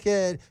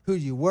ticket? Who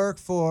do you work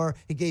for?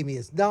 He gave me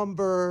his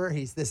number.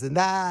 He's this and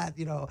that.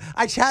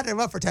 I chatted him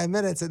up for 10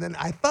 minutes, and then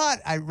I thought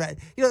I read,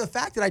 the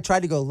fact that I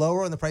tried to go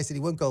lower on the price and he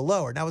wouldn't go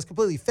lower. Now it was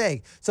completely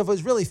fake. So if it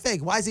was really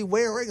fake, why is he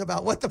worrying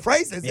about what the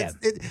price is? Yeah.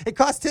 It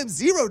cost him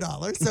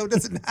 $0, so it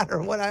doesn't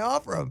matter what I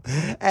offer him.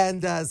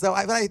 And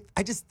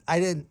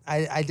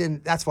I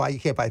didn't. That's why you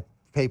can't buy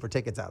paper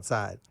tickets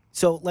outside.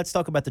 So let's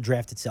talk about the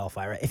draft itself,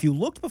 Ira. If you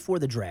looked before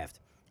the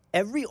draft,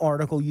 every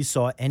article you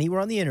saw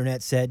anywhere on the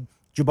internet said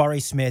Jabari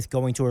Smith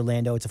going to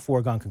Orlando. It's a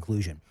foregone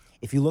conclusion.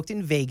 If you looked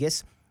in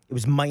Vegas, it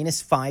was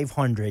minus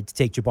 500 to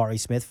take Jabari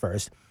Smith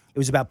first. It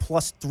was about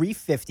plus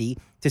 350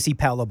 to see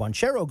Paolo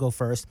Banchero go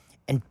first,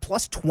 and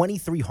plus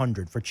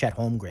 2,300 for Chet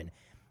Holmgren.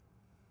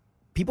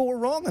 people were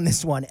wrong on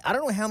this one. I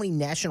don't know how many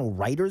national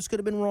writers could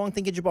have been wrong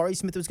thinking Jabari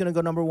Smith was going to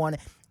go number one.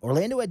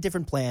 Orlando had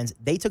different plans.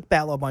 They took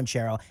Paolo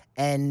Banchero,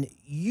 and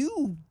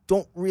you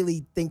don't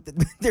really think that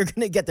they're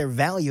going to get their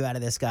value out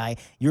of this guy.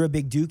 You're a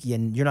big Dookie,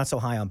 and you're not so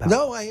high on Paolo.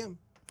 No, I am.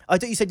 I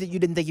thought you said that you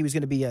didn't think he was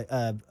going to be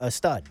a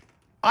stud.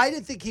 I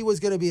didn't think he was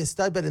going to be a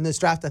stud, but in this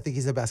draft, I think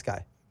he's the best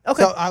guy.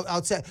 Okay.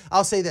 So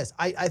I'll say this.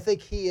 I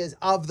think he is,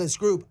 of this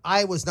group,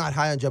 I was not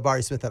high on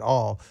Jabari Smith at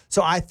all.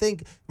 So I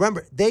think,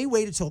 remember, they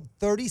waited till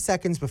 30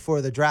 seconds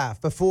before the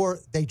draft. Before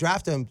they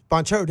drafted him,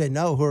 Banchero didn't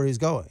know where he was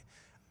going.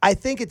 I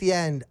think at the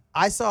end,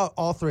 I saw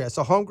all three. I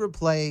saw Holmgren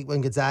play when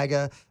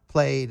Gonzaga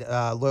played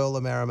Loyola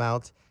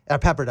Marymount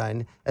at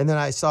Pepperdine. And then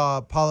I saw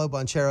Paolo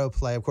Banchero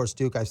play, of course,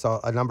 Duke. I saw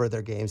a number of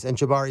their games. And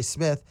Jabari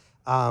Smith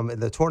in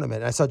the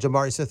tournament. And I saw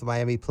Jabari Smith when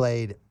Miami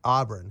played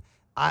Auburn.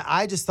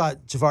 I just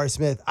thought Jabari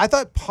Smith, I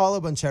thought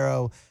Paolo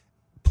Banchero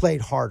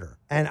played harder.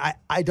 And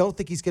I don't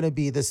think he's going to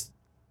be this,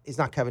 he's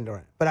not Kevin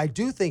Durant, but I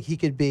do think he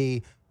could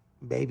be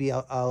maybe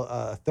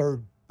a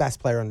third best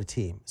player on the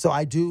team. So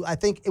I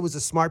think it was a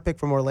smart pick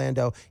from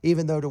Orlando,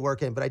 even though to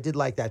work in, but I did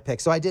like that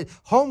pick. So I did.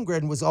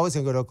 Holmgren was always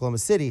going to go to Oklahoma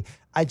City.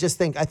 I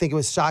think it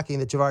was shocking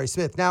that Jabari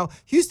Smith. Now,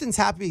 Houston's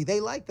happy. They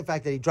like the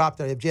fact that he dropped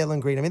there. They have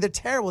Jalen Green. I mean, they're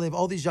terrible. They have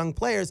all these young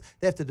players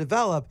they have to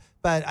develop,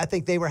 but I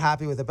think they were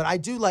happy with it. But I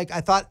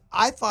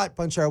thought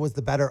Banchero was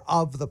the better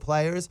of the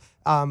players.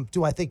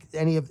 Do I think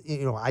any of,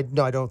 I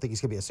don't think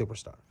he's going to be a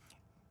superstar.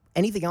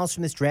 Anything else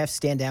from this draft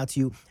stand out to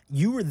you?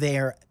 You were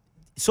there.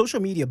 Social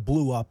media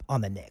blew up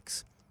on the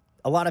Knicks.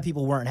 A lot of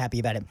people weren't happy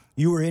about it.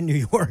 You were in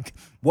New York.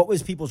 What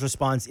was people's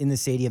response in the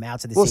stadium,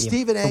 outside the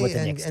stadium?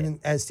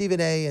 Well, Stephen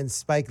A. and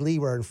Spike Lee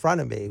were in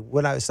front of me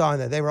when I was saw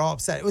that. They were all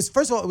upset.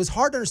 First of all, it was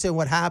hard to understand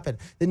what happened.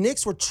 The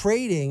Knicks were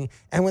trading,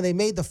 and when they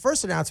made the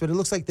first announcement, it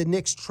looks like the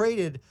Knicks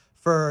traded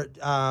for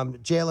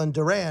Jalen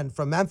Duran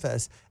from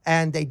Memphis,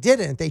 and they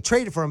didn't. They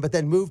traded for him, but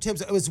then moved him.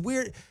 So it was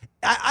weird.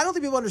 I don't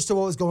think people understood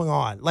what was going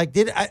on.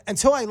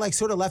 Until I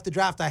sort of left the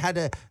draft,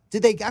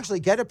 did they actually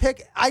get a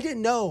pick? I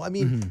didn't know. I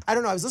mean, I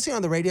don't know. I was listening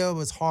on the radio. It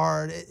was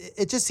hard.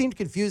 It just seemed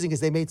confusing as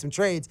they made some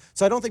trades.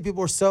 So I don't think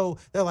people were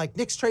they're like,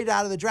 Knicks traded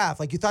out of the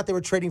draft. Like you thought they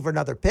were trading for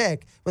another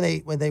pick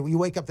you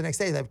wake up the next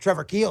day, they have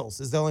Trevor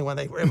Keels is the only one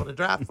they were able to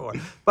draft for.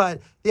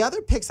 But the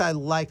other picks I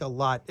like a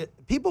lot.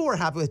 People were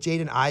happy with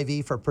Jaden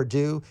Ivey for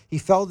Purdue. He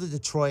fell to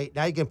Detroit.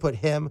 Now you can put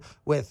him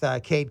with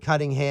Cade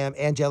Cunningham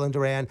and Jalen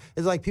Duran.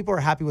 It's like people are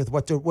happy with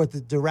what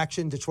the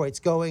direction Detroit's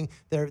going.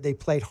 They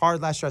played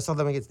hard last year. I saw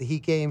them against the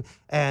Heat game,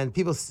 and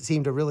people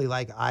seem to really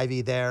like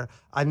Ivy there.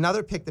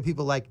 Another pick that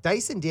people like,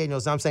 Dyson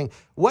Daniels. Now I'm saying,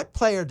 what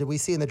player did we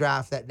see in the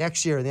draft that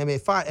next year in the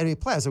NBA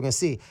playoffs we're going to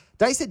see?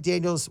 Dyson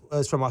Daniels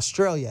was from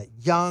Australia,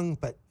 young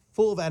but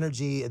full of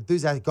energy,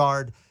 enthusiastic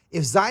guard.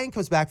 If Zion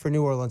comes back for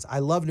New Orleans, I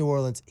love New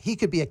Orleans, he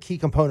could be a key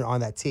component on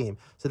that team.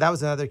 So that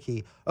was another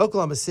key.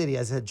 Oklahoma City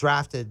had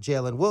drafted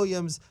Jalen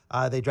Williams.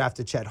 They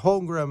drafted Chet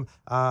Holmgren.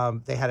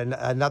 They had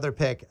another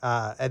pick,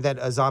 and then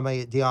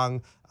Azami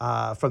Diong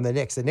from the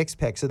Knicks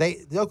pick. So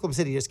the Oklahoma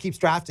City just keeps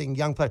drafting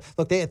young players.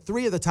 Look, they had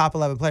 3 of the top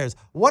 11 players.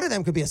 One of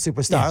them could be a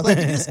superstar. Like,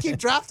 you just keep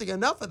drafting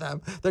enough of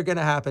them, they're going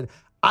to happen.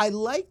 I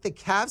like the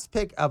Cavs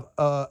pick of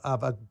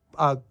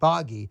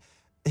Boggy.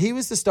 He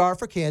was the star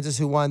for Kansas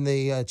who won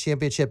the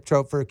championship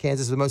trophy for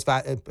Kansas, the most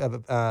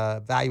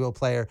valuable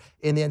player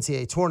in the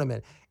NCAA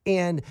tournament.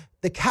 And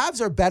the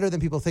Cavs are better than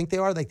people think they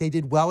are. Like, they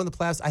did well in the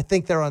playoffs. I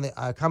think they're on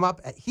the come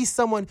up. He's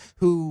someone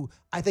who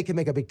I think can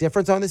make a big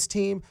difference on this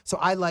team. So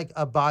I like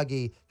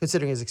Boggy,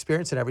 considering his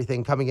experience and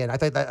everything coming in.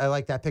 I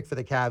like that pick for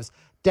the Cavs.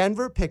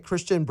 Denver picked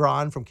Christian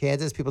Braun from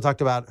Kansas. People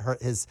talked about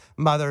his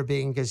mother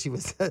being, because she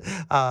was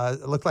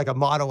looked like a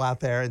model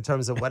out there in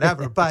terms of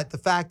whatever. But the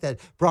fact that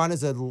Braun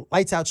is a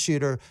lights-out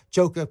shooter,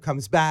 Jokic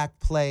comes back,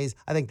 plays,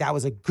 I think that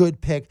was a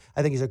good pick.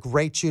 I think he's a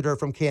great shooter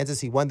from Kansas.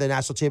 He won the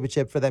national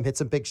championship for them, hit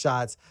some big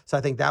shots. So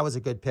I think that was a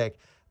good pick.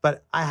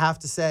 But I have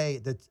to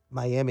say that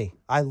Miami,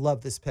 I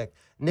love this pick.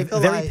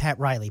 Very Pat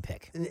Riley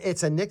pick.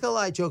 It's a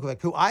Nikolai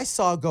Djokovic, who I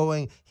saw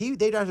going, they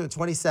drafted him at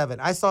 27.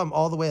 I saw him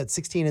all the way at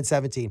 16 and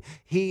 17.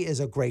 He is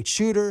a great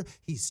shooter.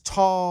 He's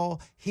tall.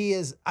 He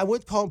is, I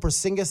would call him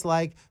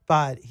Porzingis-like,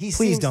 but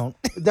Please don't.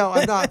 No,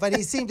 I'm not. But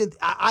he seemed to,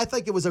 I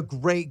think it was a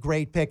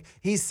great pick.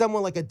 He's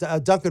someone like a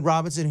Duncan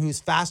Robinson who's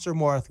faster,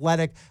 more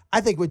athletic.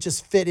 I think would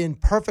just fit in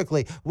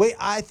perfectly.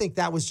 I think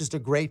that was just a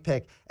great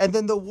pick. And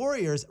then the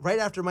Warriors, right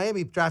after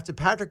Miami, drafted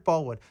Patrick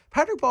Baldwin.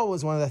 Patrick Baldwin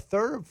was one of the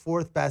 3rd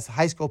or 4th best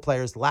high school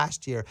players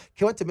last year.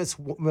 He went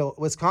to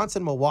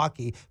Wisconsin,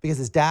 Milwaukee, because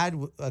his dad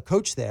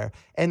coached there,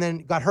 and then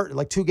got hurt in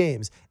like 2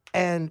 games.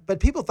 But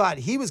people thought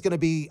he was going to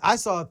be, I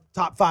saw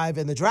top 5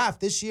 in the draft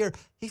this year.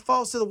 He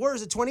falls to the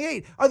Warriors at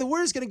 28. Are the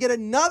Warriors going to get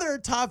another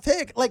top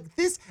pick like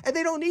this? And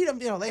they don't need him.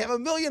 They have a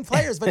million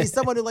players, but he's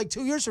someone who, like,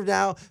 2 years from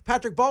now,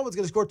 Patrick Baldwin's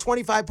going to score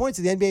 25 points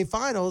in the NBA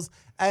Finals.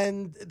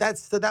 And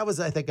that was,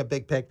 I think, a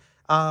big pick.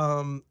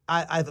 The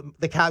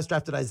Cavs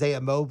drafted Isaiah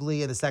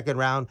Mobley in the 2nd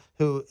round,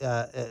 who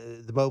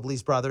the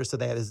Mobley's brothers, so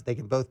they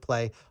can both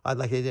play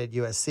like they did at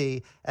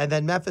USC. And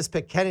then Memphis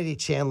picked Kennedy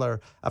Chandler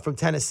from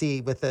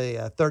Tennessee with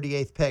the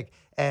 38th pick.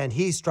 and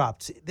he's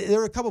dropped. There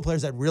were a couple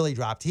players that really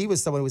dropped. He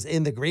was someone who was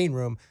in the green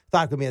room,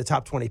 thought could be a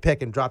top 20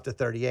 pick, and dropped to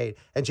 38.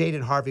 And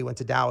Jaden Harvey went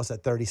to Dallas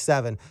at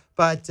 37.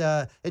 But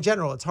in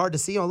general, it's hard to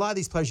see. A lot of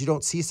these players you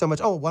don't see so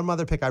much. Oh, one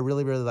other pick I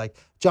really, really like.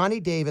 Johnny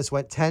Davis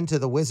went 10 to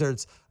the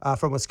Wizards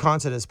from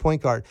Wisconsin as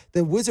point guard.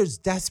 The Wizards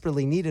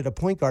desperately needed a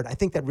point guard. I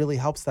think that really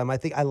helps them.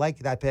 I like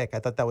that pick. I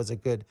thought that was a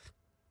good.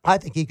 I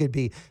think he could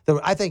be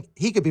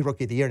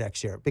rookie of the year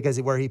next year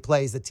because where he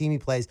plays, the team he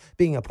plays,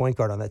 being a point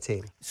guard on that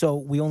team. So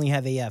we only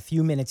have a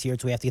few minutes here,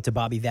 so we have to get to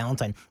Bobby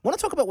Valentine. I want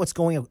to talk about what's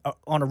going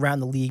on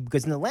around the league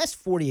because in the last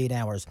 48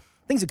 hours,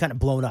 things have kind of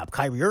blown up.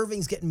 Kyrie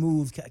Irving's getting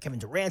moved. Kevin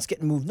Durant's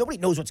getting moved. Nobody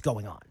knows what's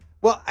going on.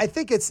 Well, I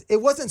think it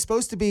wasn't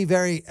supposed to be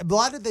a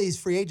lot of these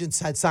free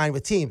agents had signed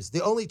with teams.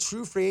 The only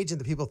true free agent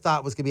that people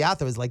thought was going to be out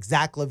there was like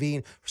Zach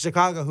LaVine for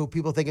Chicago, who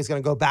people think is going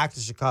to go back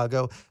to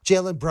Chicago.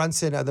 Jalen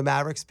Brunson of the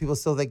Mavericks, people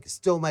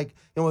still might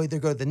either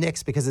go to the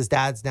Knicks because his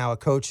dad's now a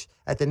coach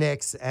at the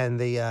Knicks and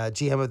the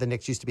GM of the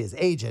Knicks used to be his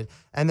agent.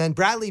 And then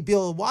Bradley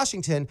Beal of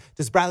Washington.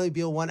 Does Bradley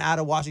Beal want out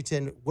of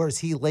Washington? Where is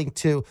he linked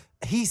to?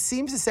 He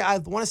seems to say, I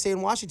want to stay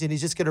in Washington.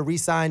 He's just going to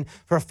re-sign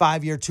for a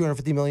 5-year,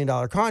 $250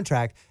 million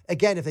contract.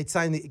 Again, if they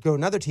go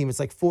another team, it's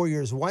like 4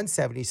 years,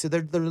 170. So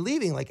they're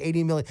leaving like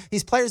 $80 million.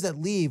 These players that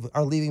leave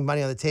are leaving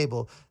money on the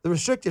table. The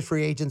restricted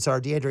free agents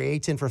are DeAndre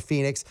Ayton for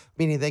Phoenix,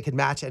 meaning they could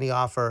match any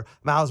offer,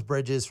 Miles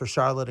Bridges for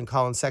Charlotte, and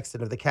Colin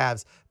Sexton of the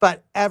Cavs.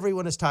 But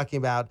everyone is talking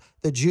about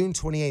the June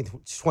 28th,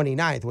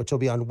 29th, which will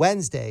be on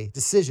Wednesday,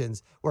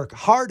 decisions where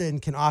Harden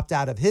can opt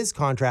out of his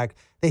contract.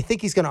 They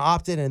think he's going to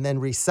opt in and then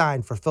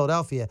re-sign for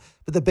Philadelphia.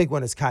 But the big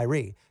one is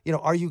Kyrie.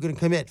 Are you going to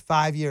commit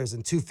 5 years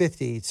and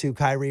 $250 to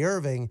Kyrie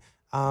Irving,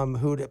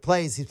 who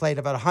plays? He's played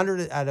about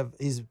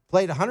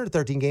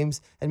 113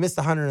 games and missed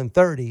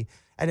 130.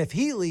 And if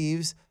he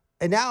leaves,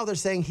 and now they're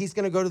saying he's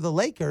going to go to the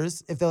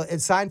Lakers if they'll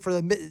sign for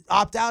the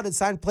opt out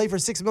and play for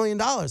 $6 million.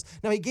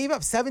 Now he gave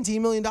up $17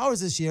 million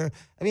this year.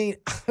 I mean,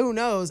 who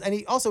knows? And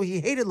he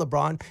hated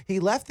LeBron. He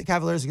left the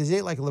Cavaliers because he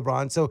didn't like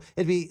LeBron. So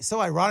it'd be so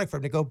ironic for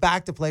him to go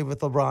back to play with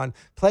LeBron,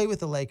 play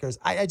with the Lakers.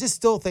 I just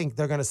still think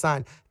they're going to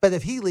sign. But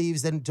if he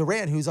leaves, then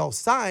Durant, who's all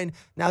signed,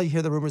 now you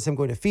hear the rumors of him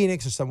going to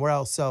Phoenix or somewhere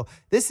else. So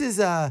this is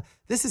going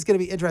to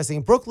be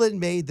interesting. Brooklyn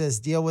made this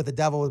deal with the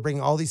devil with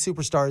bringing all these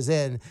superstars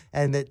in,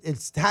 and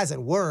it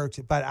hasn't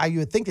worked. But you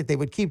would think that they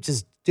would keep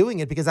just doing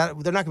it because they're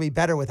not going to be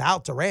better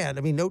without Durant.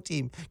 I mean, no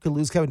team could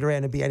lose Kevin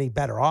Durant and be any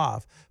better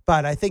off.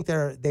 But I think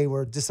they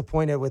were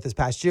disappointed with this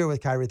past year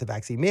with Kyrie with the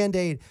vaccine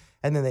mandate,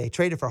 and then they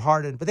traded for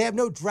Harden. But they have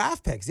no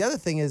draft picks. The other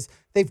thing is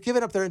they've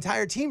given up their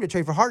entire team to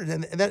trade for Harden,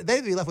 and then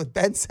they'd be left with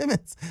Ben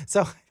Simmons.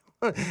 So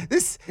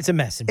it's a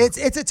mess.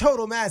 It's a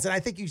total mess, and I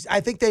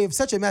think they have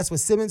such a mess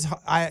with Simmons,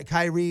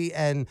 Kyrie,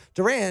 and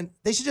Durant.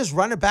 They should just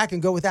run it back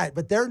and go with that.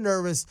 But they're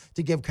nervous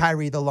to give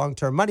Kyrie the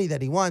long-term money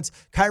that he wants.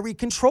 Kyrie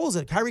controls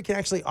it. Kyrie can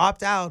actually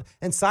opt out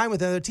and sign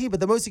with another team, but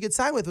the most he could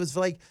sign with was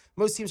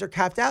most teams are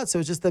capped out, so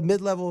it's just the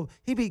mid-level.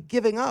 He'd be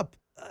giving up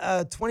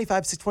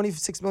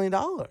 $26 million.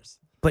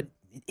 But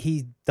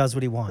he does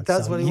what he wants.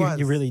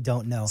 You really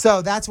don't know.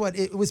 So that's what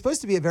it was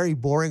supposed to be, a very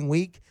boring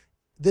week.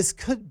 This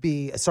could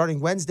be starting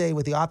Wednesday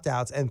with the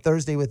opt-outs and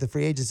Thursday with the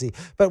free agency.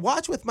 But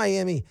watch with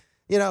Miami.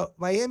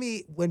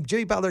 Miami, when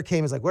Jimmy Butler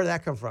came, was like, where did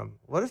that come from?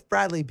 What if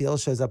Bradley Beal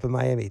shows up in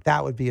Miami?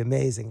 That would be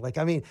amazing.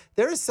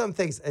 There are some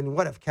things, and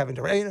what if Kevin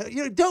Durant?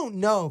 You don't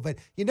know, but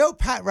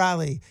Pat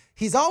Riley,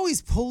 he's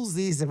always pulls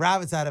these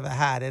rabbits out of a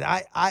hat. And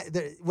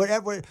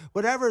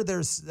whatever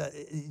there's,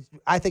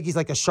 I think he's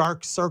like a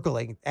shark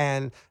circling,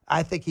 and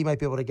I think he might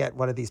be able to get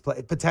one of these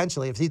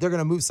potentially. If they're going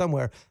to move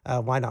somewhere,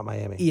 why not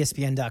Miami?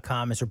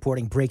 ESPN.com is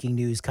reporting breaking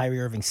news: Kyrie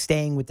Irving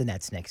staying with the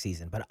Nets next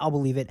season. But I'll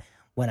believe it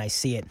when I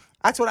see it.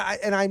 That's what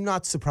I'm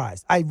not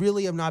surprised. I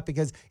really am not,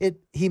 because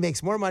he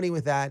makes more money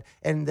with that,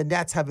 and the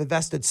Nets have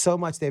invested so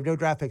much. They have no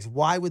draft picks.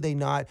 Why would they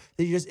not?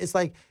 It's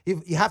like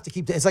you have to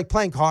keep. It's like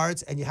playing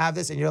cards, and you have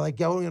this, and you're like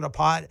going in a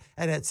pot,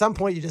 and at some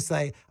point you just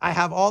say, I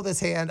have all this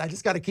hand. I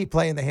just got to keep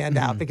playing the hand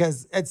out,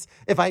 because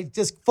if I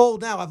just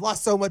fold now, I've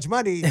lost so much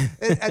money.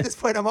 At this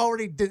point, I'm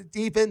already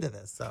deep into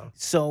this.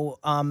 So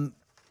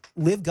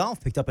Live Golf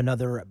picked up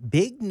another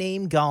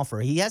big-name golfer.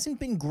 He hasn't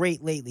been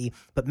great lately,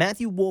 but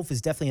Matthew Wolff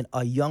is definitely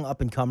a young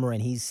up-and-comer, and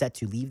he's set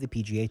to leave the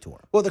PGA Tour.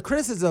 Well, the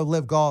criticism of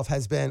Live Golf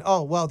has been,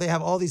 they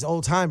have all these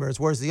old-timers,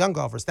 whereas the young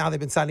golfers. Now they've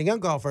been signing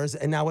young golfers,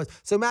 and now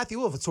so Matthew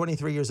Wolff is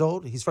 23 years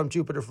old. He's from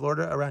Jupiter,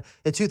 Florida.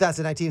 In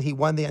 2019, he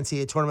won the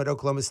NCAA tournament at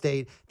Oklahoma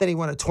State. Then he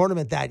won a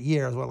tournament that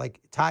year. It was like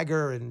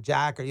Tiger and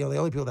Jack are the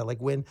only people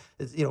that win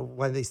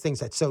one of these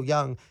things that's so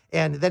young.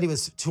 And then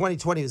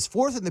 2020, he was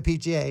fourth in the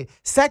PGA,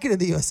 second in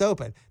the U.S.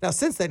 Open. Now,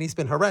 since then, he's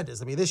been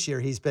horrendous. I mean, this year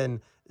he's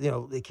been,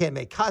 they can't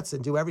make cuts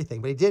and do everything.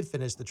 But he did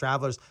finish the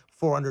Travelers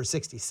 4 under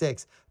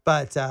 66.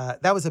 But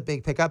that was a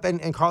big pickup.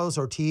 And Carlos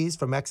Ortiz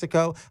from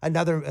Mexico,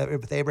 another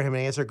with Abraham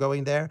Ancer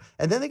going there.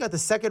 And then they got the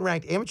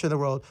second-ranked amateur in the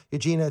world,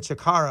 Eugenia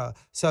Chikara.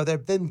 So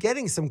they've been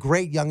getting some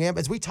great young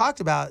amateurs. We talked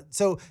about,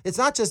 so it's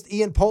not just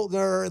Ian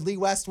Poulter, Lee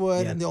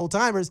Westwood, and the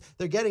old-timers.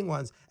 They're getting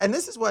ones. And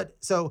this is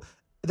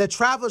The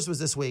Travelers was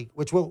this week,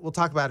 which we'll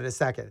talk about in a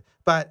second.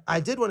 But I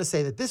did want to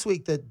say that this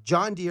week, the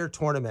John Deere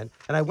tournament,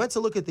 and I went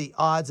to look at the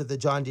odds of the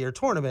John Deere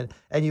tournament,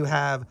 and you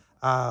have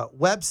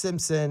Webb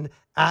Simpson,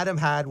 Adam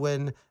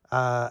Hadwin,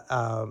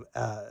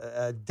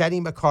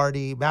 Denny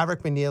McCarty,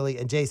 Maverick McNeely,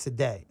 and Jason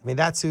Day. I mean,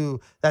 that's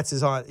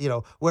his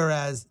on,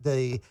 whereas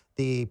the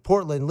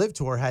Portland Live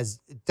Tour has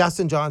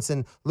Dustin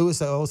Johnson,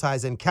 Louis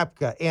Oosthuizen,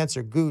 Koepka,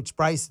 Answer, Gooch,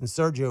 Bryson,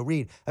 Sergio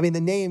Reed. I mean,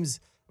 the names,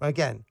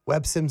 again,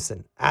 Webb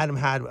Simpson, Adam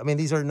Hadwin. I mean,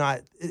 these are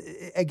not,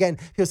 again,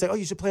 people say, oh,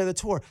 you should play on the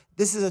tour.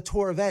 This is a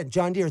tour event.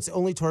 John Deere, it's the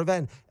only tour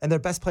event. And their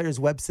best player is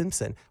Webb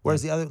Simpson,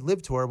 whereas the other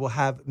Live Tour will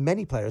have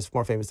many players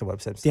more famous than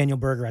Webb Simpson. Daniel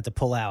Berger had to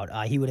pull out.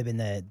 He would have been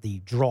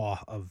the draw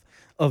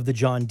of the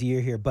John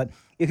Deere here. But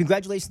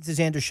congratulations to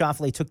Xander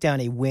Schauffele. Took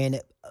down a win.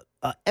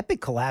 Epic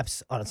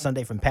collapse on a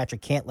Sunday from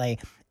Patrick Cantlay.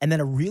 And then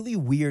a really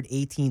weird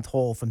 18th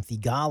hole from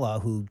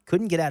Thigala, who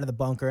couldn't get out of the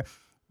bunker.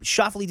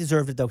 Schauffele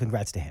deserved it, though.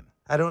 Congrats to him.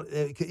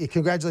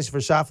 Congratulations for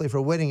Schauffele for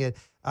winning it.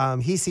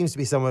 He seems to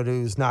be someone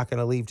who's not going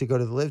to leave to go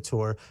to the Live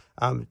Tour.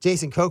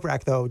 Jason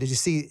Kokrak, though, did you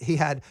see he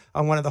had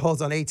on one of the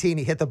holes on 18,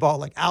 he hit the ball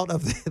like out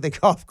of the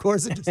golf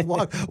course and just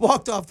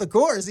walked off the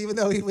course, even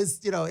though he was,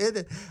 in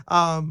it.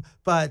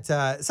 But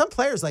some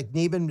players like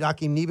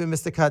Nakeem Neben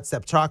missed the cut,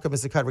 Sepp Straka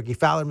missed the cut, Ricky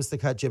Fowler missed the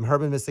cut, Jim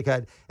Herman missed the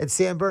cut, and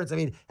Sam Burns. I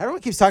mean,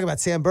 everyone keeps talking about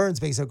Sam Burns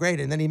being so great,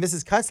 and then he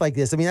misses cuts like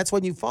this. I mean, that's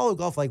when you follow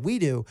golf like we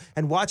do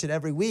and watch it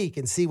every week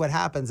and see what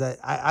happens.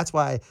 That's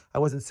why I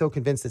wasn't so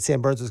convinced that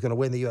Sam Burns was going to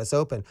win the U.S.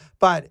 Open.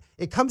 But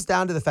it comes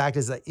down to the fact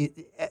is that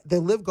the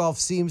Live Golf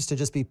seems to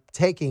just be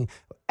taking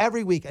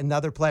every week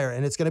another player,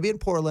 and it's going to be in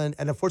Portland.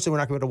 And unfortunately, we're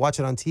not going to be able to watch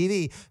it on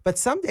TV. But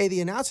someday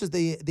the announcers,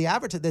 the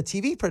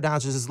TV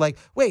announcers is like,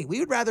 wait, we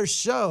would rather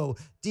show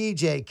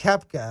DJ,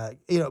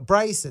 Koepka,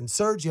 Bryson,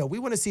 Sergio. We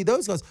want to see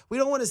those guys. We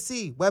don't want to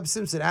see Webb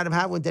Simpson, Adam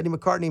Hadwin, Denny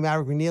McCartney,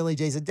 Maverick McNeely,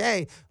 Jason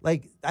Day.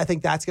 Like, I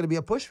think that's going to be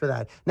a push for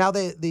that. Now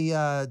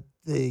the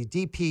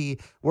DP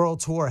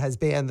World Tour has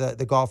banned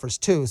the golfers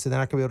too, so they're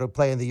not going to be able to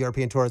play in the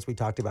European Tour as we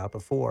talked about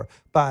before.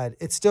 But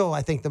it's still,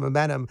 I think, the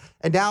momentum.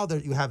 And now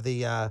that you have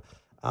the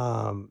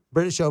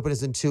British Open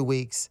is in 2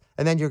 weeks,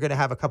 and then you're going to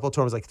have a couple of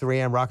tours like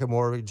 3M, Rocket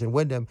Mortgage, and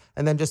Wyndham,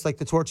 and then just like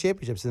the Tour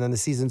Championships, and then the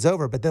season's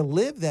over. But the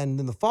Live then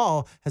in the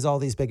fall has all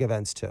these big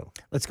events too.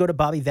 Let's go to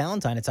Bobby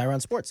Valentine. It's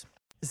Iron Sports.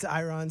 This is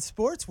Iron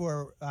Sports.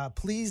 We're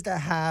pleased to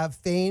have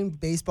famed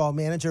baseball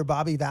manager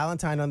Bobby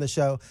Valentine on the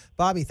show.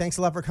 Bobby, thanks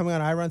a lot for coming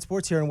on Iron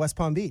Sports here in West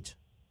Palm Beach.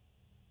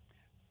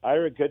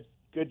 Ira,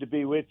 good to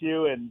be with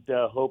you, and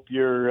hope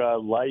your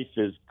life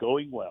is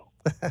going well.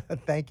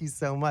 Thank you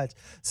so much.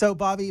 So,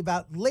 Bobby,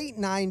 about late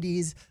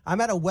 90s,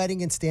 I'm at a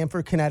wedding in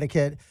Stamford,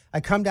 Connecticut.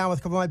 I come down with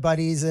a couple of my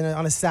buddies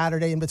on a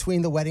Saturday in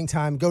between the wedding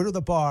time, go to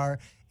the bar,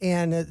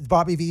 and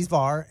Bobby V's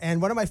bar.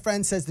 And one of my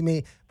friends says to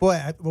me,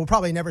 boy, we'll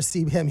probably never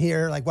see him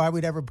here. Like, why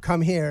would ever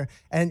come here?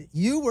 And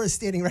you were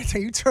standing right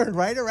there. You turned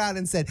right around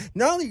and said,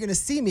 not only are you going to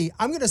see me,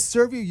 I'm going to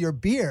serve you your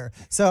beer.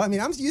 So, I mean,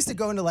 I'm used to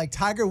going to like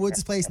Tiger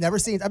Woods' place, never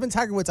seen. I've been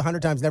Tiger Woods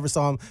 100 times, never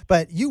saw him.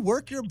 But you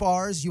work your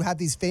bars. You have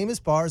these famous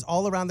bars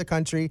all around the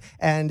country.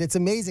 And it's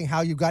amazing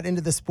how you got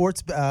into the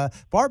sports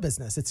bar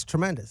business. It's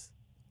tremendous.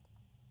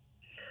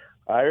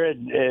 Ira,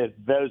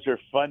 those are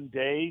fun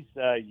days.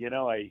 I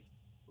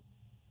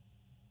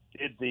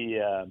did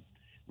the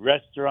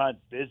restaurant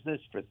business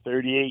for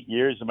 38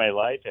 years of my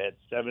life. I had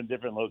 7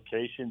 different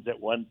locations at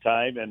one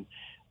time, and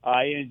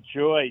I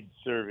enjoyed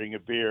serving a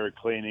beer,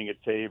 cleaning a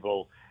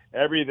table,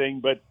 everything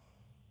but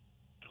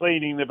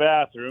cleaning the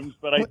bathrooms.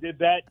 But I did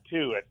that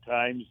too at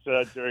times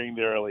during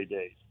the early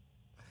days.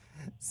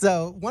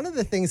 So one of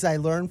the things I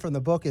learned from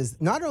the book is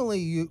not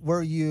only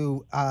were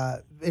you a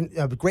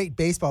great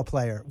baseball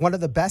player, one of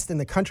the best in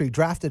the country,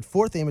 drafted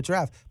 4th amateur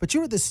draft, but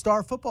you were the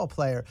star football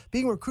player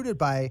being recruited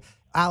by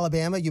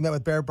Alabama. You met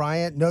with Bear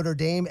Bryant, Notre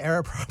Dame,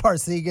 Ara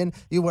Parseghian.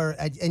 You were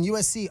at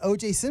USC.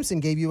 O.J. Simpson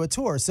gave you a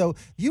tour. So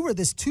you were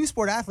this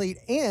 2-sport athlete,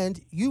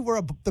 and you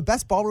were the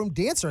best ballroom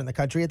dancer in the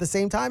country at the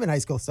same time in high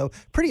school. So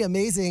pretty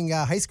amazing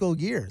high school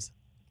years.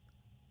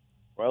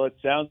 Well, it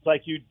sounds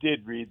like you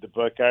did read the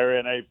book, Ira,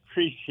 and I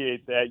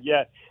appreciate that.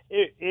 Yeah,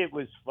 it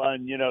was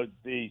fun.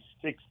 The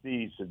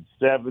 60s and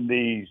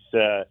 70s,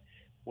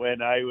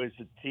 when I was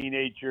a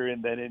teenager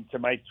and then into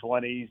my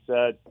 20s,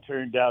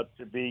 turned out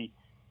to be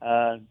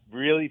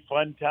really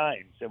fun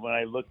times. And when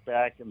I look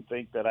back and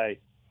think that I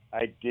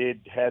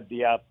had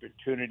the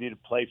opportunity to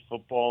play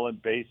football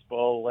and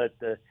baseball at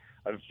a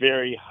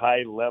very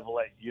high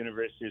level at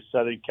University of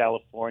Southern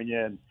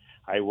California, and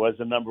I was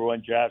a number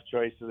 1 draft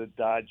choice of the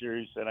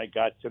Dodgers, and I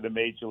got to the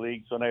major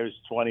leagues when I was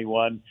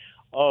 21.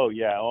 Oh,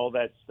 yeah, all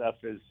that stuff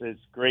is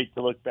great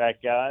to look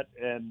back at,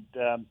 and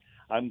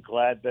I'm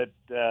glad that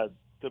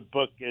the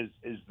book is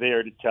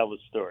there to tell the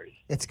story.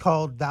 It's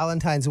called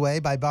Valentine's Way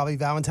by Bobby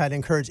Valentine. I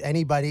encourage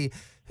anybody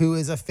who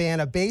is a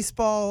fan of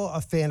baseball, a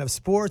fan of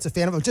sports, a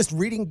fan of just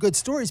reading good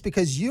stories,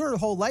 because your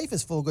whole life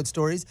is full of good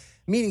stories,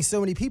 meeting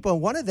so many people.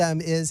 And one of them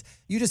is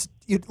you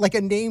like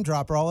a name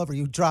dropper all over.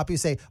 You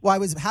say,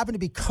 well, I happened to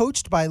be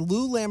coached by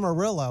Lou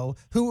Lamoriello,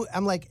 who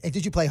I'm like, hey,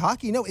 did you play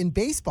hockey? No, in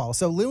baseball.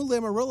 So Lou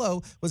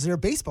Lamoriello was their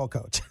baseball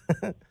coach.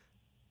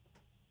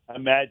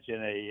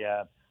 imagine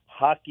a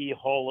hockey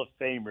Hall of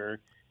Famer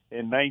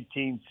in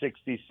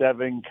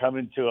 1967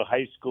 coming to a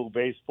high school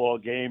baseball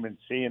game and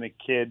seeing a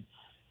kid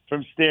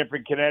from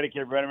Stamford,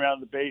 Connecticut run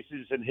around the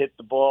bases and hit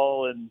the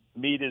ball and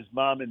meet his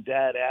mom and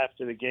dad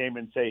after the game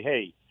and say,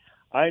 hey,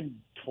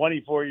 I'm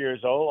 24 years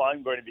old.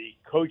 I'm going to be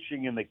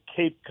coaching in the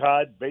Cape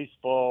Cod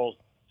Baseball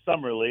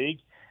Summer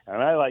League,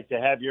 and I like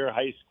to have your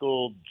high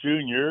school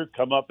junior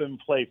come up and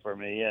play for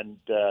me. And,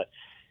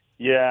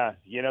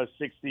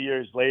 60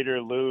 years later,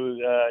 Lou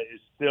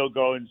is still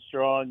going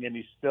strong, and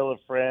he's still a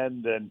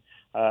friend. And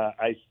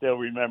I still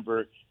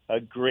remember a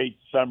great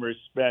summer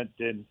spent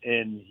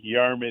in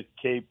Yarmouth,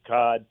 Cape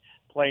Cod,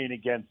 playing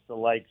against the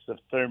likes of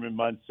Thurman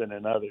Munson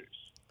and others.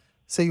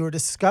 So you were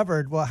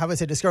discovered by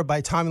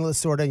Tommy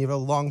Lasorda, and you have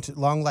a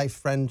long life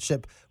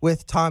friendship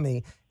with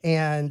Tommy.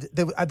 And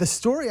the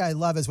story I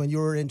love is when you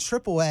were in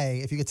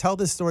AAA, if you could tell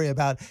this story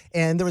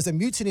and there was a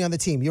mutiny on the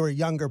team. You were a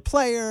younger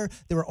player.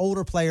 There were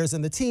older players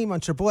on the team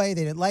on AAA.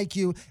 They didn't like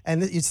you.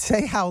 And you'd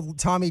say how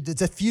Tommy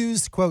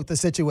diffused, quote, the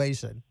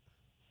situation.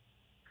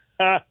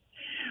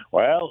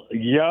 Well,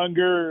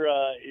 younger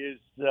is,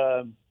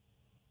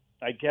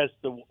 I guess,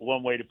 the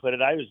one way to put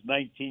it. I was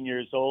 19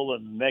 years old,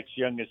 and the next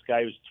youngest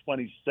guy was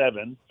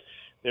 27.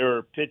 There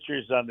were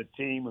pitchers on the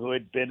team who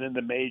had been in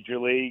the major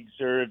leagues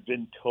or had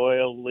been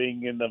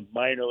toiling in the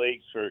minor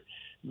leagues for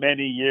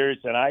many years,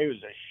 and I was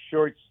a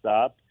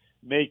shortstop,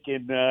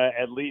 making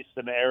at least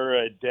an error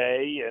a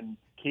day and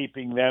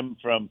keeping them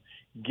from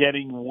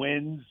getting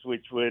wins,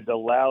 which would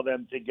allow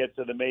them to get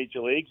to the major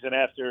leagues. And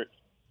after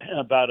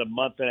about a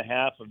month and a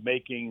half of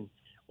making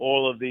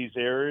all of these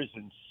errors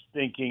and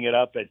stinking it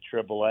up at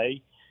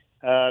AAA,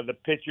 the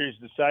pitchers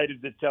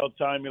decided to tell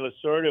Tommy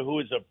Lasorda, who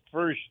was a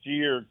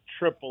first-year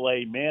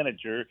AAA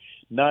manager,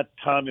 not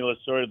Tommy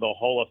Lasorda, the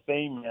Hall of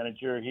Fame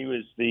manager. He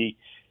was the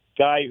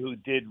guy who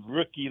did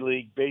rookie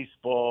league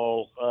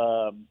baseball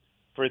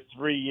for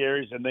 3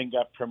 years and then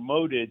got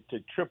promoted to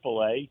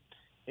AAA.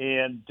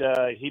 And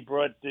he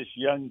brought this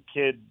young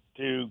kid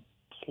to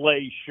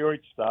play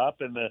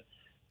shortstop, and the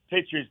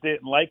pitchers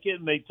didn't like it,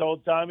 and they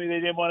told Tommy they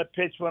didn't want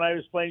to pitch when I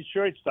was playing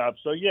shortstop.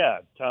 So,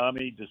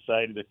 Tommy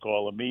decided to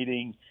call a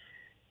meeting.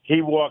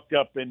 He walked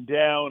up and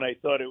down. I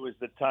thought it was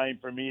the time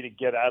for me to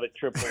get out of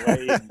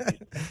AAA and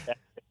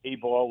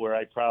A-ball where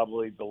I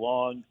probably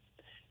belonged.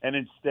 And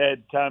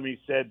instead, Tommy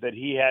said that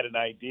he had an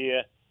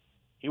idea.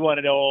 He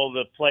wanted all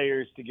the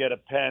players to get a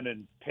pen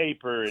and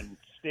paper and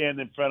stand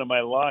in front of my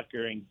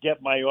locker and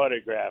get my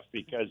autograph,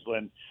 because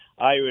when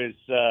I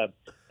was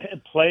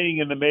playing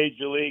in the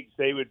major leagues,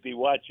 they would be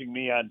watching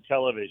me on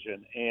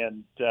television.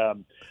 And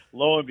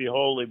lo and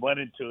behold, he went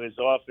into his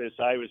office.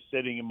 I was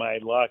sitting in my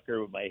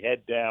locker with my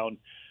head down,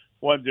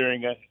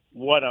 wondering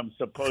what I'm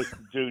supposed to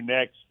do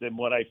next. And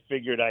what I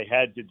figured I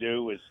had to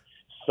do was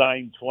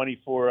sign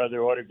 24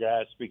 other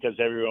autographs because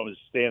everyone was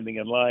standing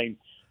in line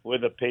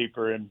with a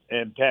paper and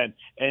pen.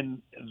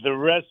 And the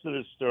rest of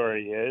the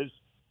story is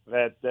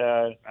that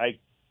I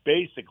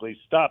basically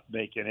stopped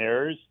making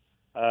errors.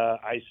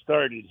 I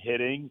started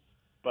hitting.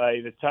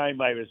 By the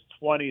time I was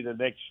 20 the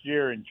next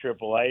year in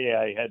AAA,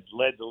 I had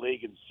led the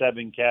league in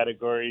 7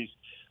 categories,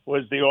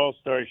 was the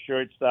all-star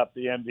shortstop,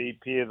 the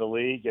MVP of the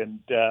league, and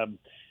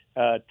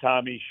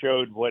Tommy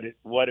showed what it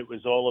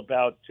was all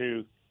about,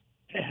 to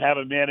have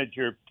a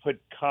manager put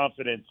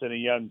confidence in a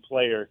young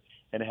player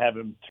and have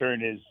him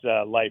turn his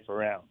life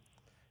around.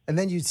 And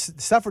then you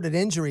suffered an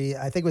injury.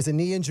 I think it was a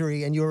knee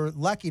injury, and you were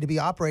lucky to be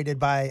operated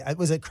by,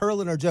 was it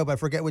Curlin or Joe? I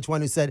forget which one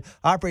who said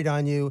operate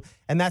on you.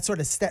 And that sort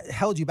of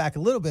held you back a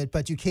little bit,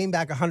 but you came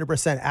back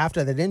 100%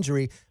 after that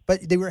injury.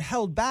 But they were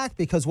held back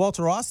because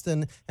Walter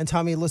Austin and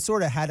Tommy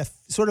Lasorda had a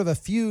sort of a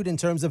feud in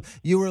terms of,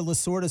 you were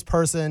Lasorda's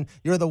person.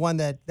 You're the one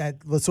that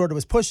Lasorda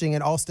was pushing,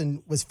 and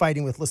Austin was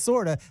fighting with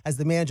Lasorda as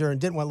the manager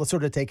and didn't want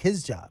Lasorda to take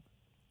his job.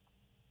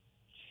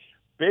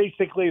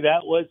 Basically,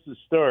 that was the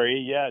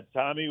story. Yeah,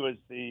 Tommy was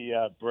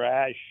the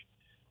brash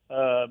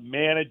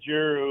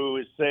manager who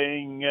was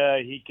saying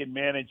he could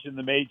manage in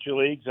the major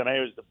leagues, and I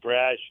was the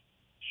brash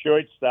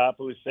shortstop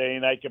who was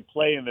saying I could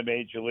play in the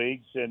major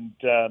leagues. And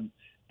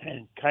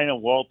kind of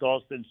Walt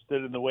Austin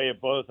stood in the way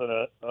of both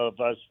of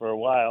us for a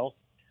while.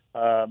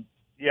 I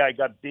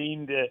got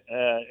beamed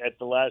at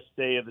the last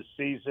day of the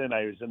season.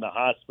 I was in the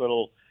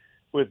hospital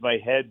with my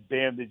head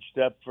bandaged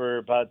up for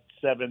about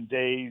 7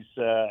 days.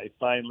 I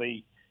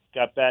finally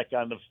got back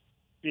on the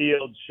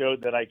field,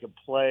 showed that I could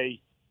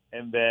play,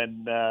 and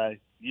then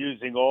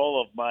using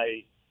all of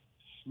my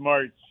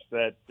smarts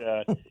that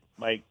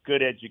my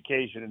good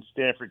education in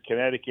Stamford,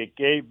 Connecticut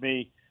gave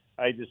me,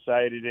 I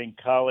decided in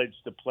college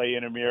to play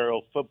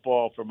intramural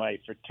football for my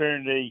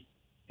fraternity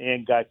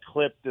and got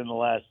clipped in the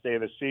last day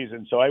of the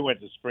season. So I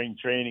went to spring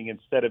training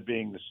instead of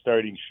being the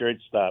starting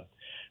shortstop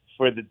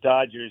for the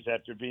Dodgers.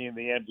 After being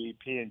the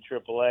MVP in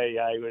AAA,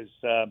 I was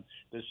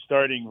the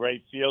starting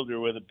right fielder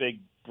with a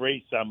big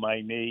brace on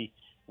my knee,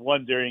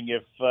 wondering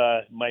if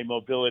my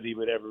mobility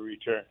would ever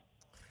return.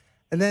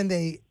 And then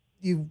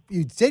you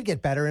did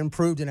get better,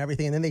 improved and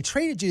everything, and then they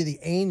traded you to the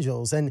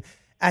Angels. And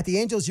at the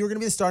Angels, you were going to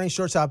be the starting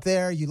shortstop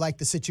there. You liked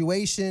the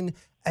situation.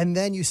 and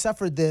then you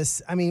suffered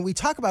this. I mean, we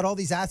talk about all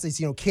these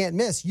athletes, can't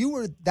miss. You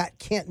were that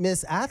can't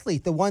miss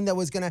athlete, the one that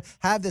was going to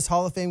have this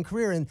Hall of Fame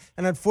career. And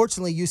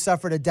unfortunately, you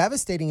suffered a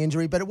devastating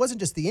injury, but it wasn't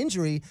just the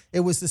injury.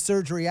 It was the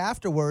surgery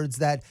afterwards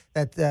that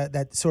had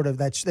the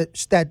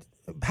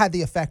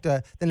effect,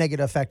 the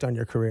negative effect on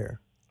your career.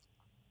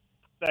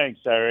 Thanks,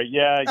 Ira.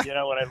 Yeah,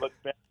 when I look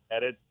back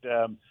at it,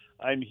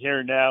 I'm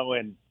here now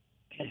in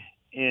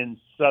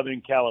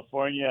Southern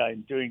California.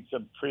 I'm doing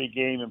some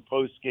pregame and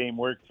postgame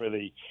work for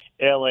the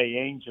LA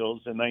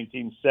Angels. In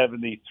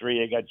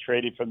 1973, I got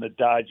traded from the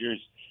Dodgers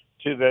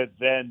to the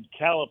then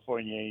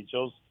California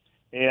Angels.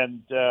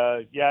 And,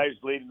 I was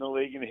leading the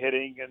league in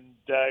hitting, and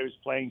I was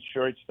playing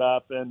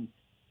shortstop. And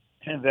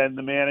then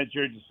the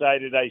manager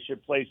decided I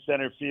should play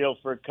center field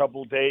for a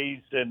couple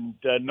days, and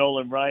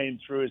Nolan Ryan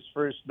threw his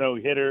first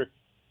no-hitter.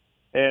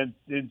 And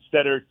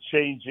instead of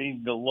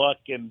changing the luck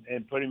and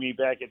putting me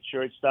back at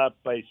shortstop,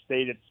 I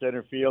stayed at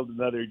center field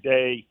another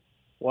day,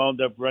 wound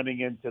up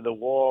running into the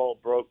wall,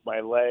 broke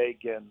my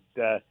leg, and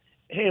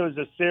it was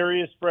a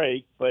serious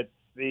break. But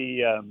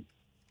the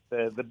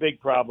big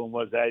problem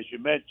was, as you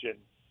mentioned,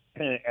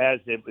 as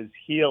it was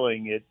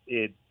healing,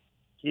 it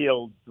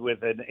healed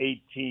with an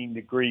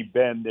 18-degree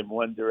bend in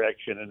one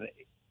direction and a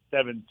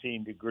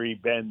 17-degree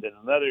bend in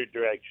another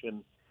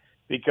direction,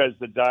 because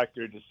the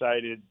doctor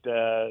decided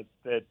that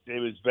it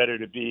was better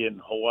to be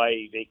in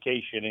Hawaii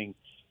vacationing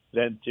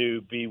than to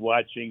be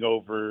watching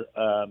over,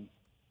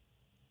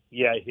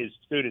 his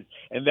students.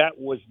 And that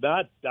was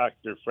not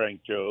Dr.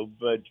 Frank Jobe,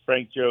 but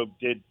Frank Jobe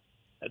did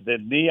the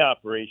knee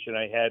operation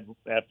I had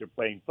after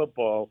playing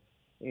football.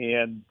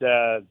 And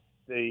the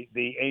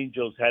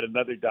Angels had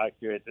another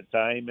doctor at the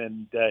time,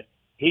 and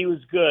he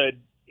was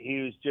good. He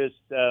was just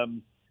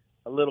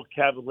a little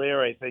cavalier,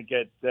 I think,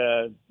 at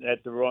the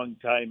wrong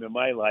time in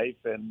my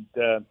life, and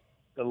the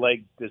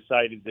leg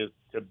decided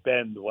to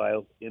bend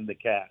while in the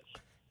cast.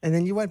 And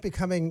then you went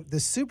becoming the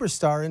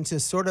superstar into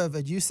sort of,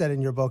 as you said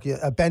in your book,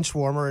 a bench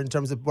warmer in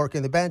terms of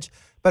working the bench.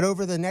 But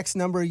over the next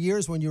number of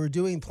years, when you were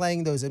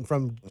playing those, and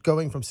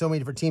going from so many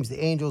different teams,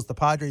 the Angels, the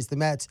Padres, the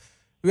Mets,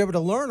 you were able to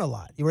learn a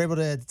lot. You were able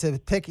to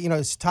pick,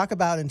 talk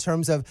about in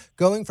terms of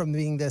going from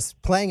being this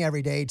playing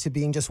every day to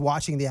being just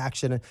watching the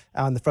action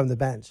from the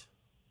bench.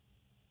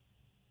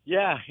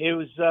 Yeah, it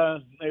was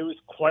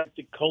quite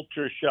the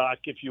culture shock,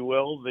 if you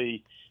will.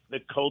 The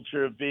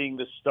culture of being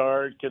the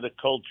star to the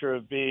culture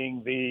of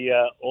being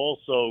the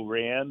also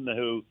ran,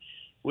 who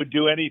would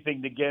do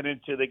anything to get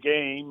into the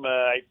game.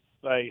 I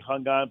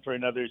hung on for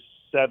another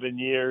 7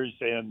 years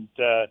and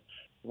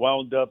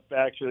wound up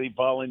actually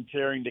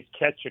volunteering to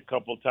catch a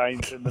couple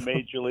times in the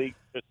major league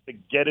just to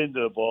get into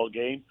the ball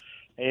game,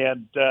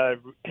 and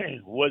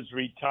was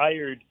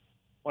retired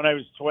when I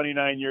was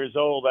 29 years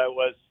old.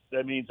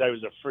 That means I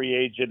was a free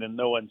agent and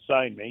no one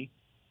signed me.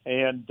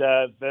 And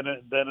then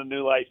a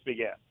new life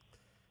began.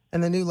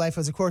 And the new life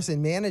was, of course,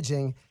 in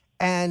managing.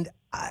 And,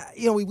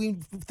 we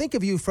think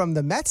of you from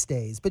the Mets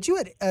days, but you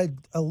had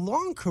a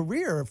long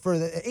career for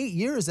the 8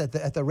 years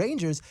at the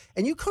Rangers.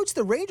 And you coached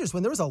the Rangers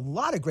when there was a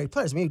lot of great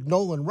players. I mean,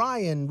 Nolan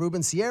Ryan,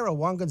 Ruben Sierra,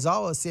 Juan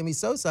Gonzalez, Sammy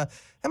Sosa.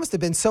 That must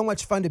have been so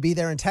much fun to be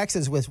there in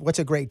Texas with such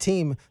a great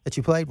team that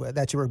you played with,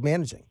 that you were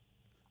managing.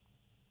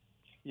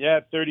 Yeah,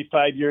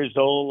 35 years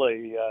old,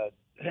 a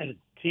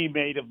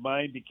teammate of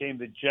mine became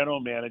the general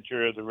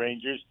manager of the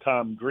Rangers,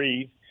 Tom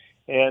Grieve,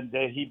 and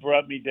he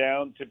brought me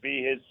down to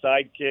be his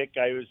sidekick.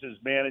 I was his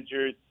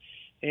manager,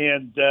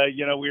 and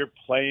we were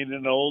playing in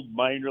an old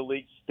minor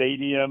league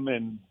stadium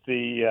in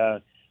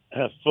the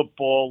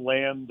football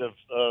land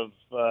of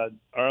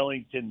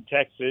Arlington,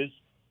 Texas,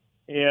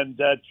 and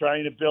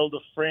trying to build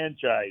a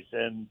franchise.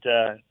 And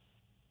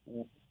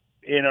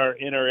in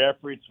our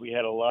efforts, we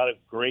had a lot of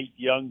great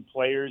young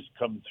players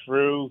come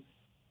through.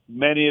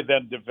 Many of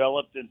them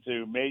developed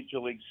into major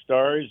league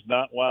stars,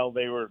 not while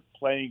they were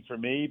playing for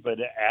me, but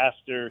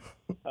after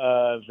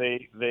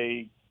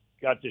they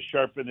got to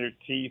sharpen their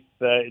teeth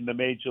in the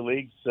major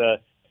leagues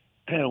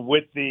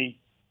with the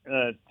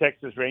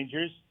Texas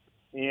Rangers.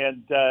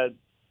 And,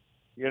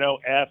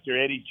 after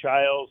Eddie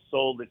Childs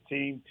sold the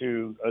team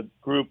to a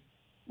group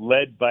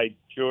led by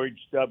George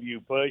W.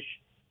 Bush,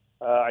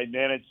 I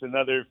managed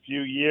another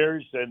few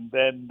years, and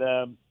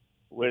then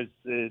was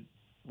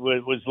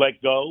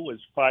let go, was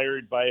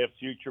fired by a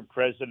future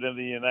president of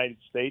the United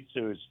States,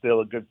 who is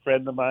still a good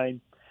friend of mine,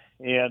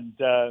 and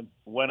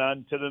went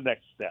on to the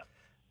next step.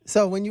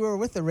 So when you were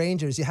with the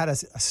Rangers, you had a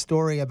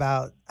story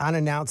about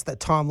unannounced that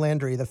Tom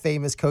Landry, the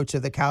famous coach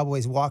of the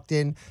Cowboys, walked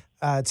in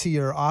to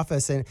your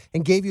office and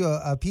gave you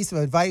a piece of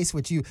advice,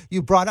 which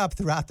you brought up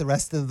throughout the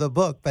rest of the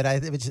book. But I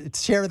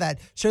share that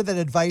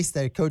advice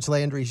that Coach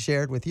Landry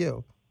shared with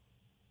you.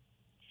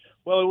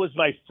 Well, it was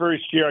my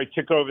first year. I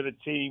took over the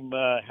team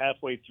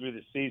halfway through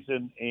the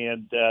season,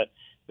 and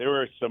there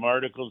were some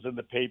articles in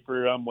the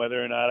paper on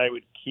whether or not I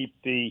would keep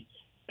the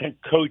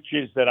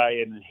coaches that I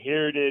had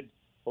inherited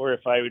or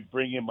if I would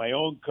bring in my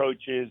own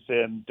coaches.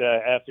 And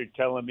after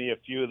telling me a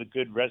few of the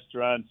good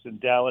restaurants in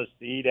Dallas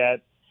to eat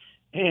at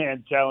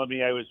and telling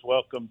me I was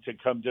welcome to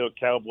come to a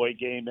Cowboy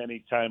game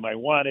anytime I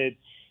wanted,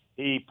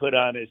 he put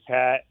on his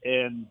hat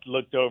and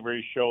looked over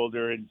his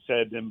shoulder and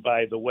said, and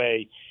by the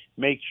way,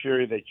 make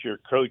sure that your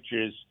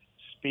coaches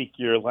speak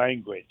your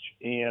language.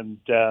 And,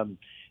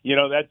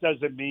 that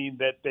doesn't mean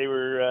that they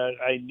were,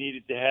 I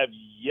needed to have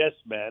yes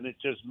men. It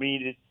just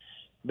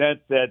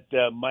meant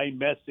that my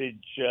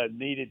message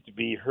needed to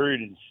be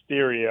heard in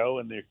stereo,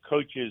 and their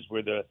coaches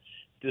were the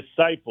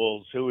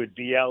disciples who would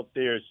be out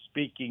there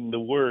speaking the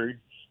word.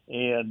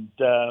 And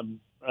that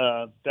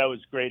was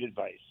great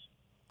advice.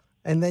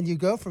 And then you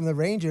go from the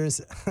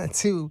Rangers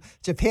to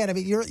Japan. I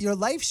mean, your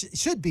life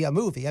should be a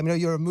movie. I mean,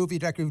 you're a movie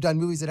director. You've done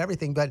movies and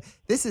everything, but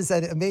this is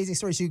an amazing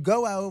story. So you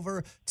go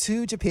over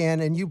to Japan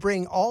and you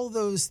bring all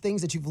those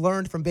things that you've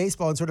learned from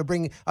baseball and sort of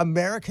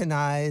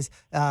Americanize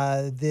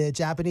the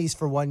Japanese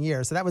for 1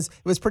 year. So it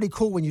was pretty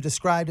cool when you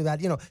described about,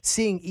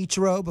 seeing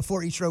Ichiro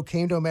before Ichiro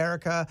came to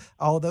America,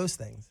 all those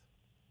things.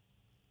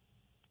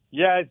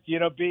 Yeah,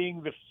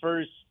 being the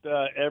first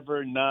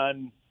ever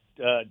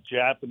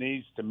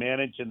Japanese to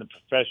manage in the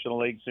professional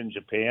leagues in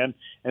Japan,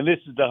 and this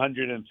is the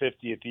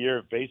 150th year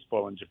of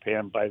baseball in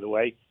Japan, by the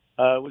way,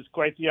 was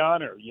quite the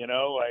honor.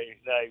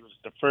 I was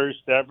the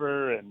first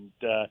ever, and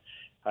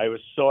I was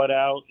sought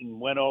out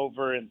and went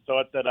over and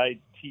thought that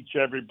I'd teach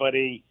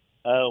everybody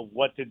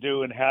what to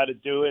do and how to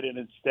do it, and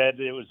instead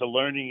it was a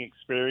learning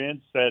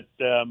experience that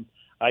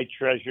I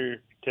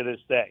treasure to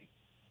this day.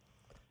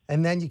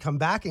 And then you come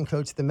back and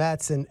coach the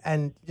Mets,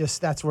 and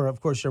just that's where,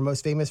 of course, you're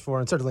most famous for,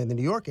 and certainly in the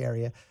New York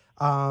area,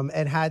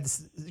 and had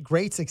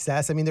great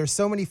success. I mean, there's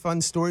so many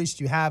fun stories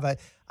you have.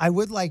 I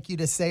would like you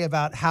to say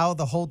about how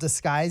the whole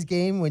disguise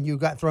game, when you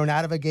got thrown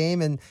out of a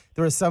game and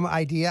there was some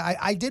idea.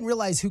 I didn't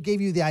realize who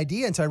gave you the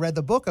idea until I read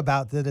the book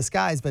about the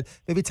disguise, but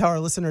maybe tell our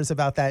listeners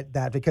about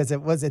that because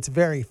it's a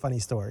very funny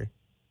story.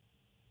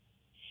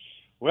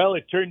 Well,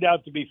 it turned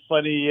out to be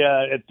funny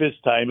at this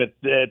time. At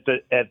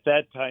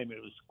that time,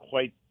 it was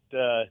quite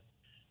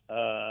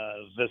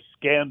the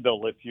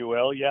scandal, if you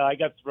will. Yeah, I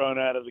got thrown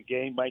out of the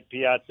game. Mike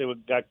Piazza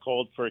got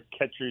called for a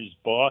catcher's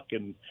balk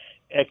in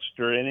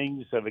extra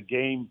innings of a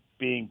game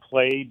being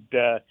played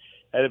at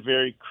a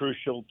very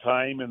crucial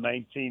time in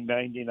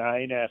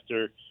 1999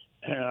 after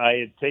I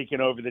had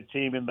taken over the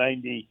team in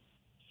 96,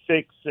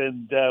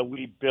 and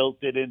we built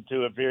it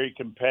into a very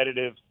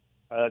competitive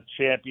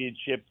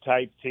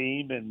championship-type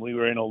team, and we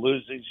were in a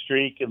losing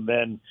streak, and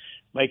then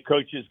my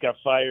coaches got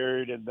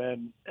fired, and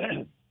then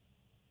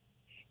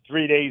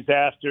 3 days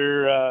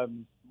after,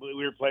 we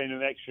were playing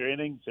in extra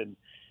innings, and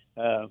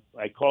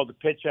I called the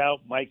pitch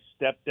out. Mike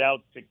stepped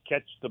out to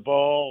catch the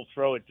ball,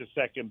 throw it to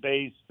second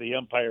base. The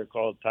umpire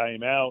called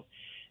timeout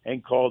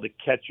and called a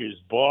catcher's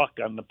balk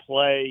on the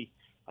play.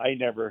 I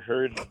never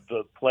heard of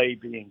the play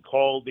being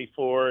called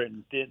before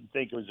and didn't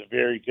think it was a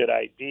very good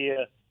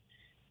idea.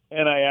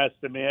 And I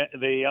asked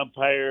the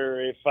umpire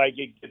if I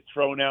could get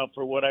thrown out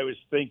for what I was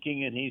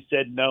thinking, and he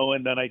said no.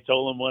 And then I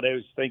told him what I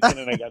was thinking,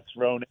 and I got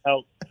thrown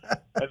out.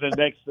 And the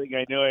next thing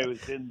I knew, I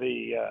was in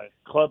the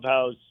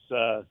clubhouse,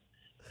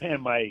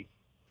 and my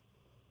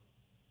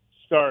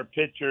star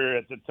pitcher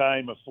at the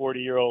time, a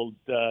 40-year-old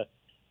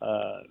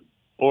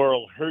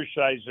Oral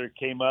Hershiser,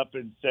 came up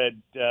and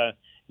said,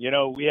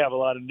 we have a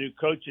lot of new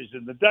coaches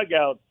in the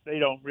dugout. They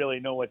don't really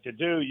know what to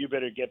do. You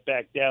better get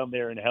back down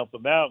there and help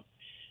them out.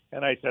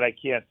 And I said, I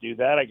can't do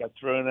that. I got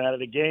thrown out of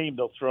the game.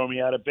 They'll throw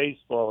me out of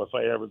baseball if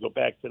I ever go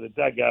back to the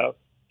dugout.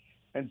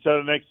 And so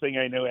the next thing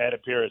I knew, I had a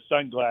pair of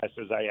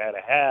sunglasses. I had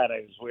a hat.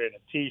 I was wearing a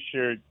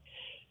T-shirt.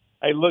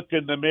 I looked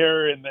in the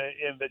mirror in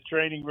the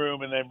training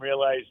room and then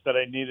realized that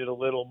I needed a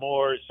little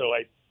more. So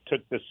I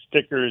took the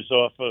stickers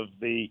off of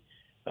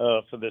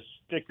for the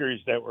stickers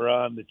that were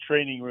on the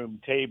training room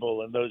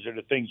table, and those are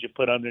the things you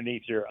put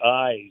underneath your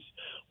eyes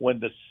when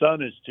the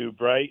sun is too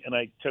bright. And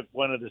I took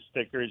one of the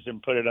stickers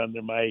and put it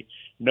under my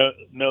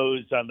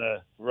nose on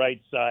the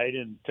right side,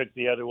 and took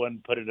the other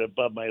one, put it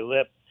above my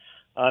lip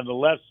on the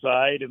left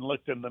side, and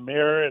looked in the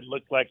mirror. It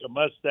looked like a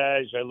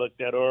mustache. I looked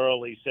at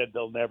Oral. He said,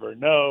 they'll never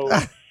know.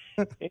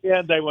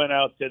 And I went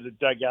out to the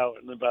dugout,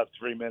 and about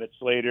 3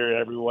 minutes later,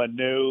 everyone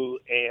knew,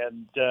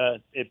 and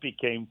it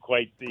became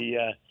quite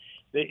the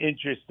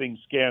interesting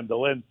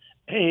scandal. And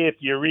hey, if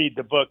you read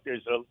the book,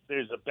 there's a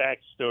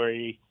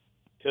backstory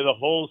to the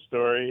whole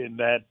story, in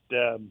that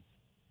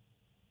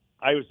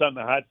I was on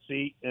the hot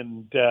seat,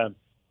 and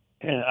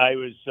I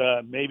was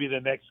maybe the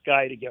next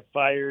guy to get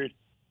fired.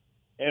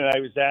 And I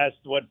was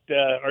asked what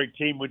our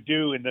team would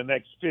do in the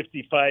next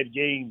 55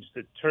 games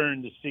to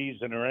turn the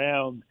season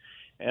around.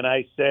 And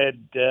I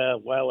said,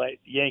 while at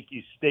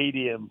Yankee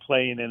Stadium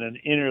playing in an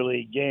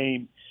interleague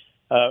game,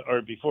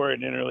 or before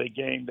an interleague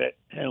game, that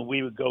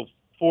we would go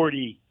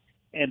 40-15.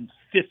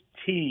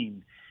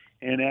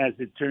 And as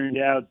it turned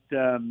out,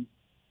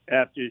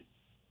 after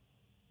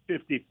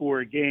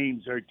 54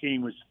 games, our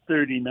team was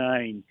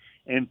 39-15,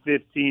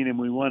 and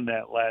we won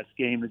that last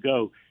game to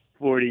go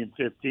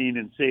 40-15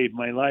 and save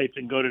my life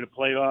and go to the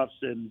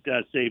playoffs and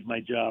save my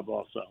job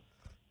also.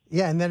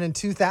 Yeah, and then in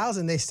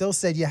 2000, they still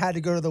said you had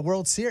to go to the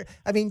World Series.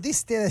 I mean, the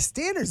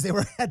standards they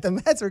were at the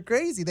Mets were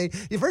crazy.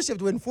 First you have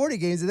to win 40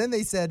 games, and then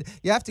they said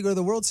you have to go to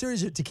the World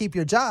Series to keep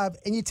your job,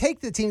 and you take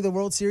the team to the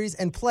World Series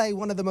and play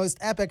one of the most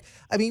epic.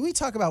 I mean, we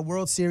talk about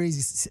World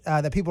Series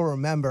that people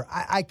remember.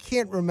 I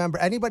can't remember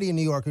anybody in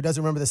New York who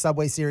doesn't remember the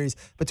Subway Series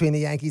between the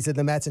Yankees and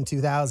the Mets in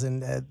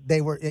 2000.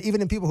 They were,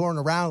 even in people who weren't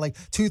around, like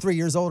 2-3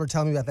 years old, are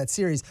telling me about that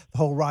series. The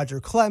whole Roger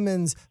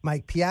Clemens,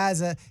 Mike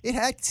Piazza.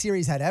 That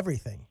series had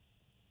everything.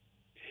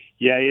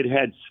 Yeah, it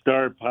had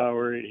star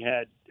power. It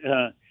had,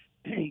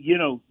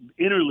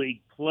 interleague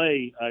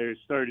play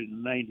started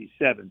in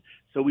 '97.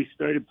 So we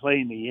started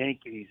playing the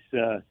Yankees,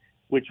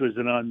 which was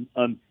an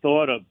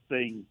unthought of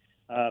thing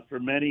for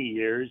many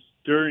years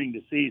during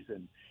the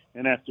season.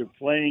 And after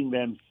playing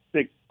them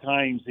 6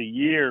 times a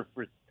year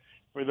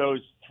for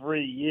those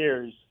 3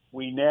 years,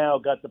 we now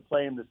got to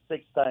play them the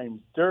 6 times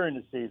during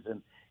the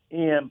season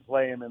and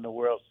play them in the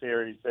World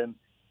Series. And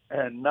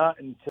not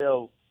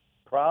until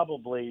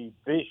probably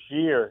this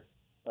year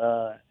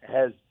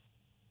has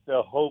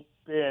the hope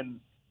been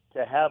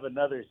to have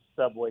another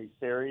Subway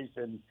Series,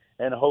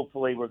 and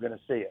hopefully we're going to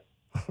see it.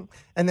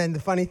 And then the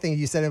funny thing,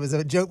 you said it was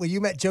a joke when you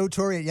met Joe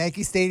Torre at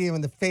Yankee Stadium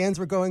and the fans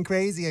were going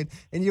crazy,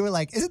 and you were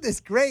like, "Isn't this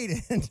great?"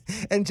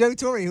 And Joe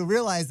Torre, who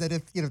realized that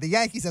if the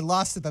Yankees had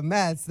lost to the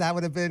Mets, that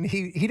would have been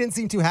he didn't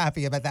seem too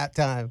happy about that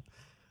time.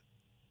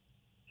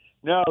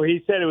 No,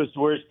 he said it was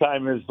the worst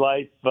time of his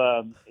life.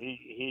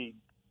 He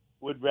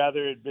would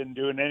rather have been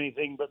doing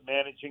anything but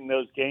managing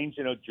those games.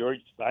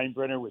 George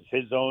Steinbrenner was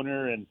his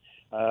owner, and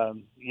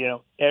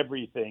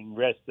everything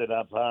rested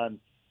upon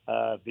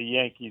the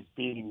Yankees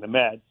beating the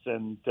Mets,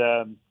 and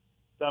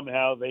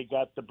somehow they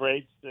got the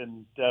breaks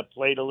and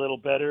played a little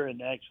better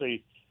and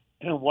actually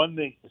won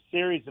the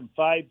series in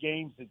 5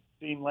 games. It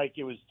seemed like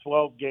it was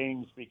 12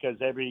 games because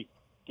every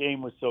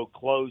game was so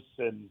close,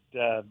 and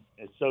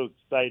it's so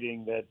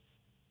exciting that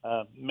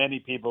many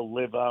people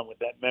live on with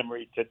that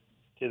memory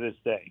to this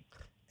day.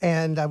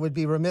 And I would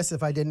be remiss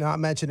if I did not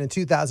mention in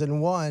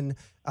 2001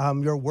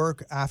 your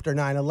work after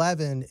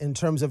 9/11 in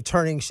terms of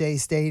turning Shea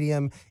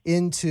Stadium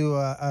into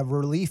a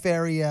relief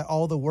area,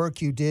 all the work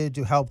you did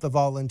to help the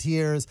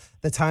volunteers,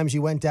 the times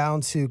you went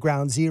down to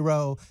Ground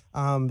Zero.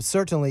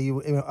 Certainly,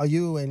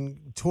 you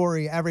and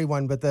Torre,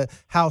 everyone, but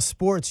how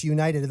sports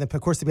united, and then,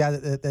 of course,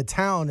 the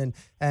town,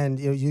 and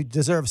you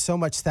deserve so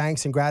much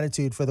thanks and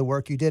gratitude for the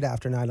work you did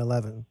after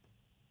 9/11.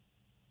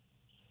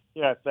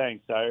 Yeah,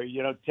 thanks, Ira.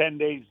 10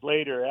 days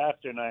later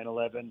after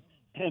 9/11,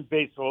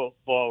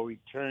 baseball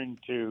returned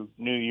to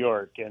New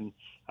York, and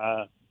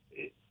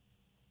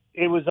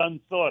it was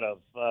unthought of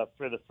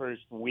for the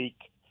first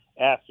week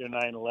after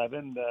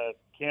 9/11.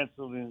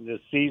 Canceling the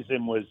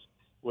season was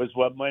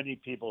what many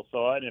people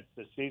thought. If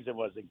the season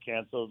wasn't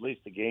canceled, at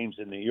least the games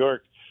in New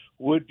York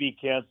would be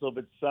canceled.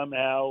 But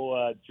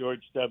somehow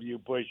George W.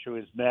 Bush, who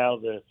is now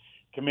the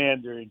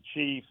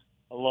commander-in-chief,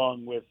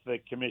 along with the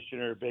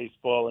commissioner of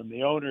baseball and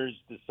the owners,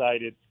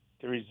 decided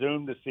to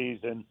resume the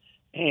season.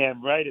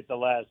 And right at the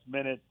last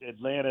minute,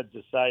 Atlanta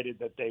decided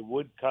that they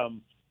would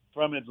come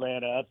from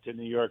Atlanta up to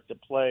New York to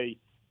play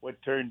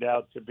what turned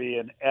out to be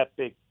an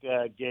epic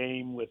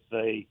game with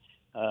a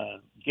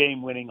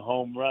game-winning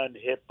home run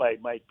hit by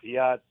Mike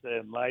Piazza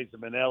and Liza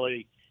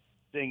Minnelli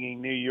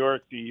singing New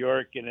York, New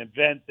York, an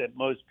event that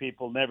most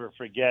people never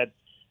forget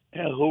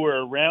who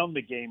were around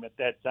the game at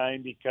that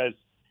time, because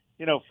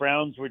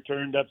frowns were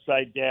turned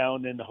upside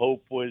down and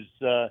hope was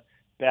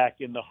back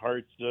in the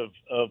hearts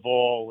of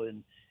all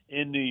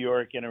in New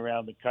York and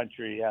around the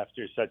country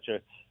after such a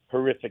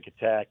horrific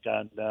attack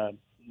on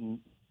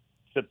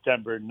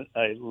September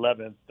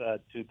 11th,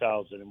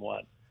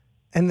 2001.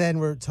 And then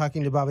we're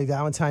talking to Bobby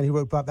Valentine, who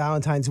wrote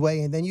Valentine's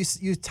Way. And then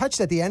you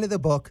touched at the end of the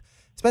book,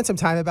 spent some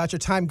time about your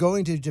time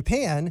going to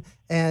Japan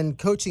and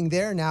coaching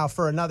there now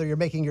for another. You're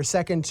making your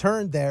second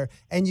turn there,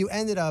 and you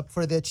ended up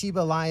for the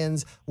Chiba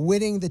Lions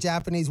winning the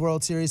Japanese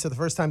World Series for the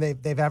first time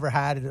they've ever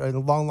had in a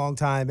long, long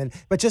time.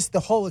 But just the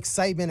whole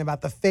excitement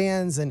about the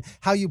fans and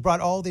how you brought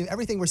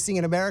everything we're seeing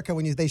in America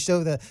when they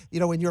show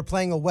when you were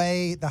playing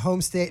away, the home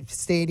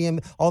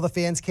stadium, all the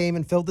fans came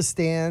and filled the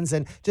stands,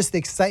 and just the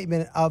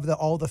excitement of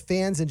all the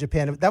fans in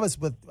Japan. That was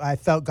what I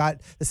felt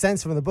got the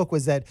sense from the book,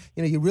 was that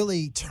you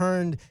really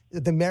turned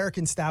the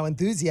American style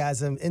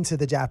enthusiasm into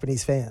the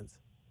Japanese fans.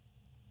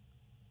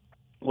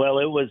 Well,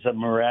 it was a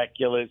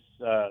miraculous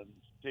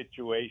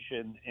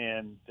situation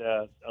and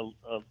a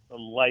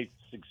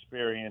life's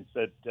experience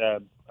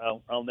that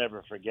I'll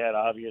never forget.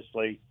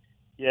 Obviously,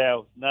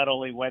 not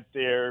only went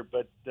there,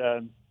 but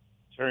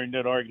turned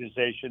an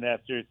organization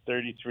after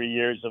 33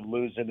 years of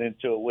losing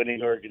into a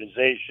winning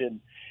organization,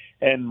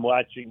 and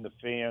watching the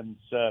fans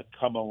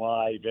come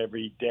alive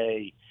every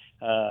day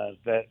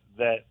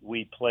that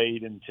we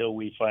played until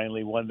we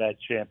finally won that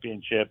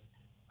championship.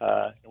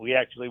 We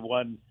actually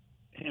won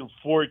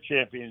 4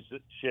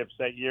 championships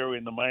that year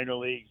in the minor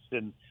leagues,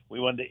 and we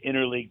won the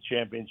interleague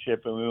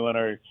championship, and we won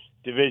our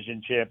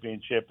division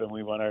championship, and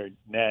we won our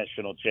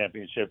national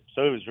championship.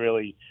 So it was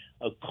really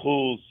a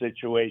cool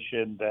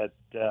situation that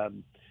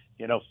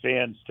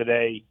fans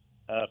today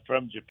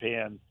from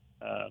Japan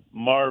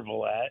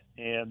marvel at,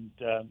 and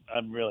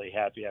I'm really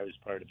happy I was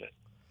part of it.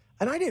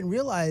 And I didn't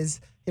realize,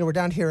 we're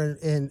down here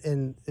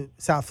in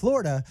South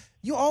Florida.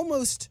 You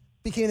almost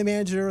became the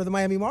manager of the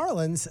Miami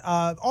Marlins.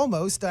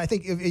 Almost. I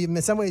think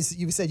in some ways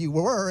you said you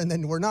were and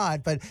then were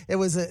not, but it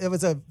was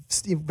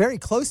very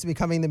close to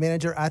becoming the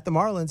manager at the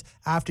Marlins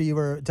after you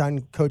were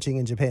done coaching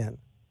in Japan.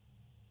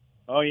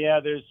 Oh, yeah,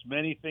 there's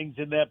many things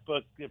in that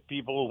book that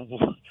people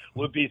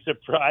would be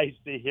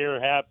surprised to hear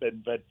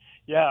happen. But,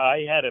 yeah,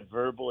 I had a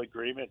verbal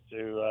agreement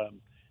to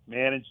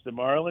manage the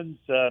Marlins.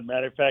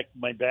 Matter of fact,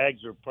 my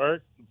bags were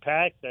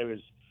packed. I was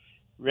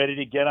ready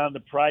to get on the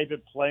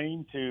private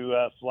plane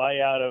to fly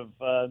out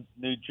of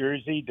New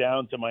Jersey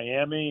down to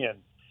Miami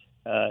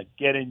and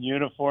get in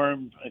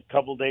uniform a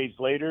couple days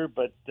later.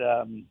 But,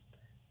 the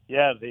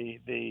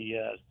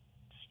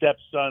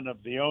stepson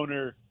of the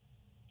owner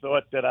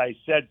thought that I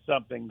said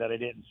something that I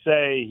didn't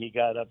say. He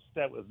got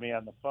upset with me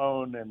on the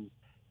phone, and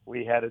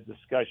we had a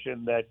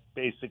discussion that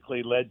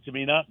basically led to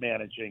me not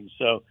managing.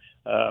 So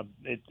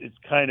it's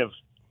kind of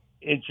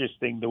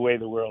interesting the way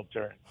the world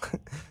turns.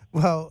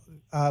 Well,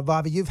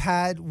 Bobby, you've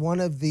had one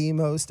of the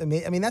most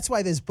amazing. That's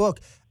why this book,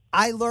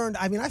 I learned,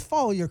 I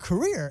follow your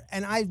career,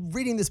 and I'm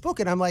reading this book,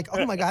 and I'm like,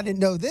 oh my God, I didn't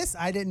know this.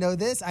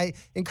 I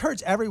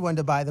encourage everyone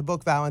to buy the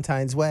book,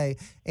 Valentine's Way.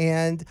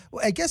 And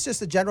I guess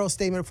just a general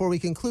statement before we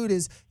conclude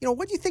is,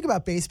 what do you think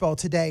about baseball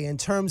today in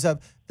terms of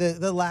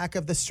the lack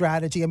of the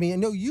strategy? I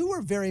know you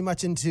were very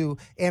much into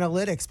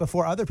analytics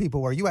before other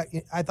people were.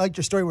 I liked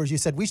your story where you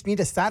said we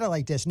need a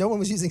satellite dish. No one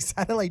was using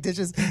satellite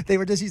dishes; they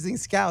were just using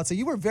Scouts. So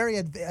you were very,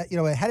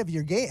 ahead of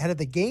your game, ahead of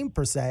the game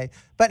per se.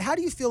 But how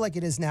do you feel like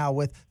it is now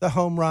with the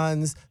home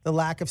runs, the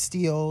lack of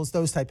steals,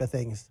 those type of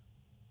things?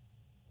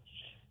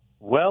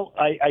 Well,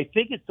 I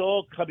think it's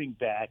all coming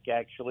back,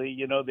 actually.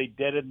 They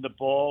deadened the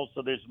ball,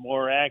 so there's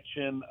more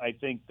action. I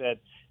think that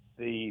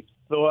the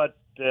thought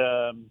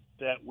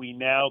that we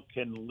now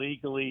can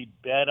legally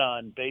bet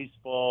on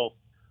baseball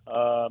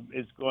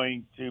is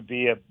going to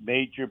be a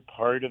major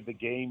part of the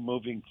game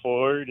moving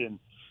forward. And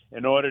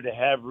in order to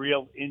have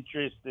real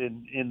interest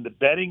in the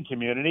betting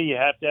community, you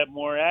have to have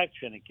more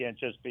action. It can't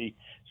just be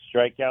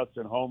strikeouts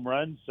and home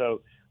runs.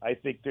 So I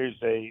think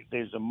there's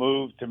a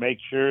move to make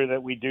sure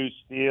that we do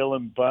steal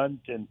and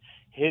bunt and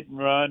hit and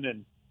run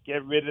and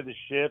get rid of the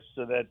shifts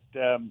so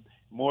that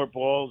more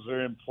balls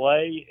are in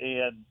play.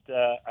 And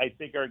I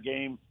think our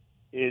game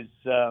is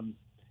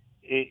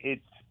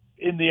it's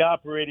in the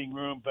operating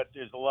room, but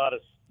there's a lot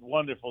of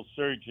wonderful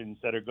surgeons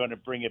that are going to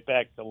bring it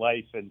back to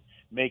life and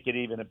make it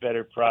even a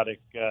better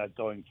product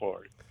going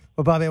forward.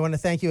 Well, Bobby, I want to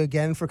thank you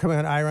again for coming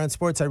on Ira on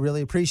Sports. I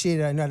really appreciate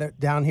it. I know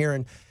that down here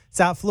in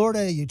South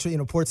Florida,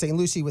 Port St.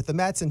 Lucie with the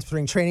Mets and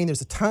spring training.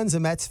 There's tons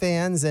of Mets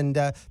fans,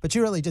 but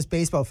you're really just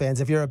baseball fans.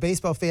 If you're a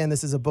baseball fan,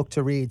 this is a book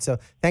to read. So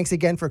thanks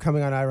again for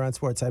coming on Ira on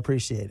Sports. I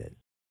appreciate it.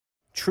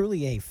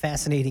 Truly a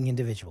fascinating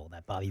individual,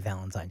 that Bobby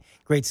Valentine.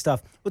 Great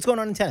stuff. What's going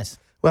on in tennis?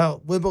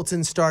 Well,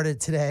 Wimbledon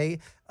started today.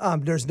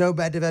 There's no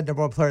Medvedev,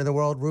 number one player in the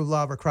world,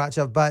 Rublev or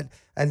Krejcikov,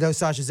 and no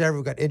Sasha Zverev,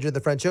 who got injured in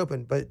the French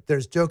Open. But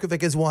there's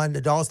Djokovic is one,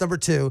 Nadal's number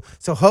two.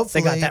 So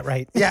hopefully they got that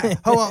right. Yeah.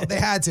 Well, they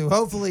had to.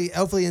 Hopefully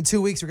in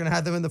 2 weeks we're going to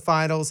have them in the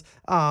finals.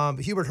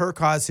 Hubert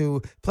Hurkacz,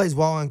 who plays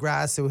well on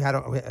grass, who had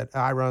an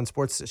Ira on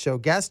Sports show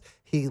guest.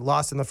 He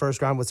lost in the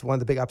first round, was one of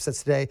the big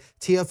upsets today.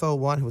 TFO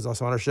won, who was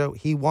also on our show.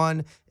 He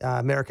won.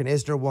 American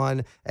Isner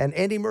won. And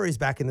Andy Murray's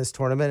back in this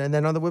tournament. And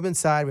then on the women's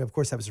side, we, of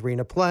course, have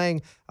Serena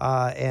playing,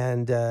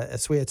 and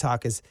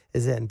Swiatek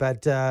is in.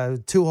 But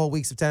 2 whole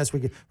weeks of tennis.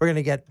 We're going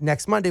to get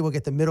next Monday, we'll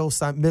get the middle,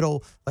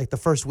 like the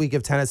first week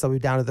of tennis. They'll be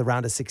down to the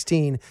round of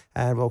 16,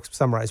 and we'll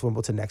summarize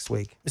Wimbledon next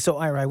week. So,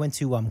 Ira, I went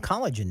to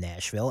college in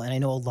Nashville, and I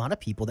know a lot of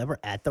people that were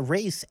at the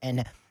race,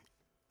 and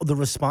the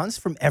response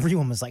from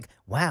everyone was like,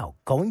 wow,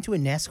 going to a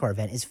NASCAR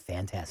event is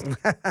fantastic.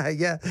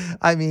 Yeah.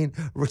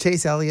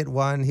 Chase Elliott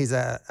won. He's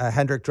a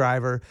Hendrick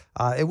driver.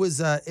 It was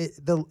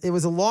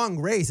a long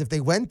race if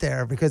they went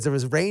there because there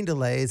was rain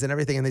delays and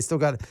everything, and they still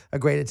got a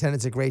great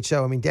attendance, a great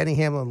show. Denny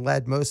Hamlin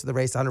led most of the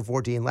race,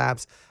 114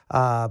 laps,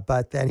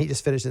 but then he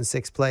just finished in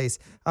 6th place.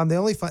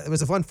 It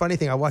was a funny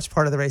thing. I watched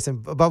part of the race,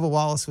 and Bubba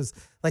Wallace was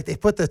like, they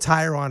put the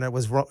tire on it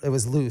was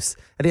loose,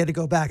 and he had to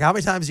go back. How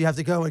many times do you have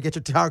to go and get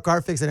your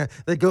car fixed, and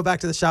then go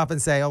back to the shop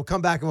and say, "Oh,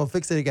 come back and we'll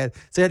fix it again"?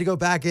 So he had to go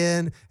back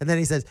in, and then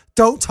he says,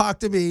 "Don't talk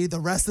to me the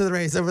rest of the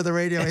race over the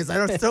radio." He's,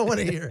 I still want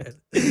to hear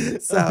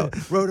it. So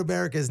Road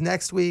America is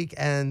next week,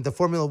 and the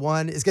Formula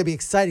One is going to be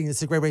exciting.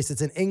 It's a great race.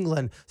 It's in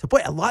England. So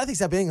boy, a lot of things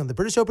happen in England. The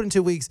British Open in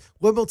 2 weeks,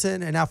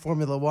 Wimbledon, and now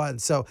Formula One.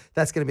 So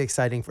that's going to be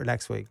exciting for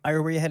next week.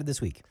 Ira, where are you headed this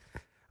week?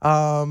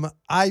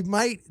 I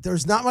might.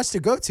 There's not much to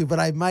go to, but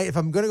I might, if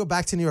I'm going to go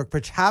back to New York,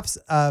 perhaps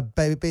a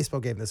baseball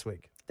game this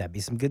week. That'd be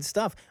some good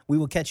stuff. We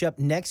will catch up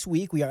next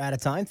week. We are out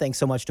of time. Thanks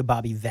so much to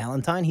Bobby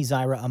Valentine. He's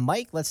Ira on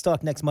Mike. Let's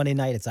talk next Monday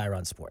night. It's Ira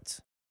on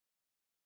Sports.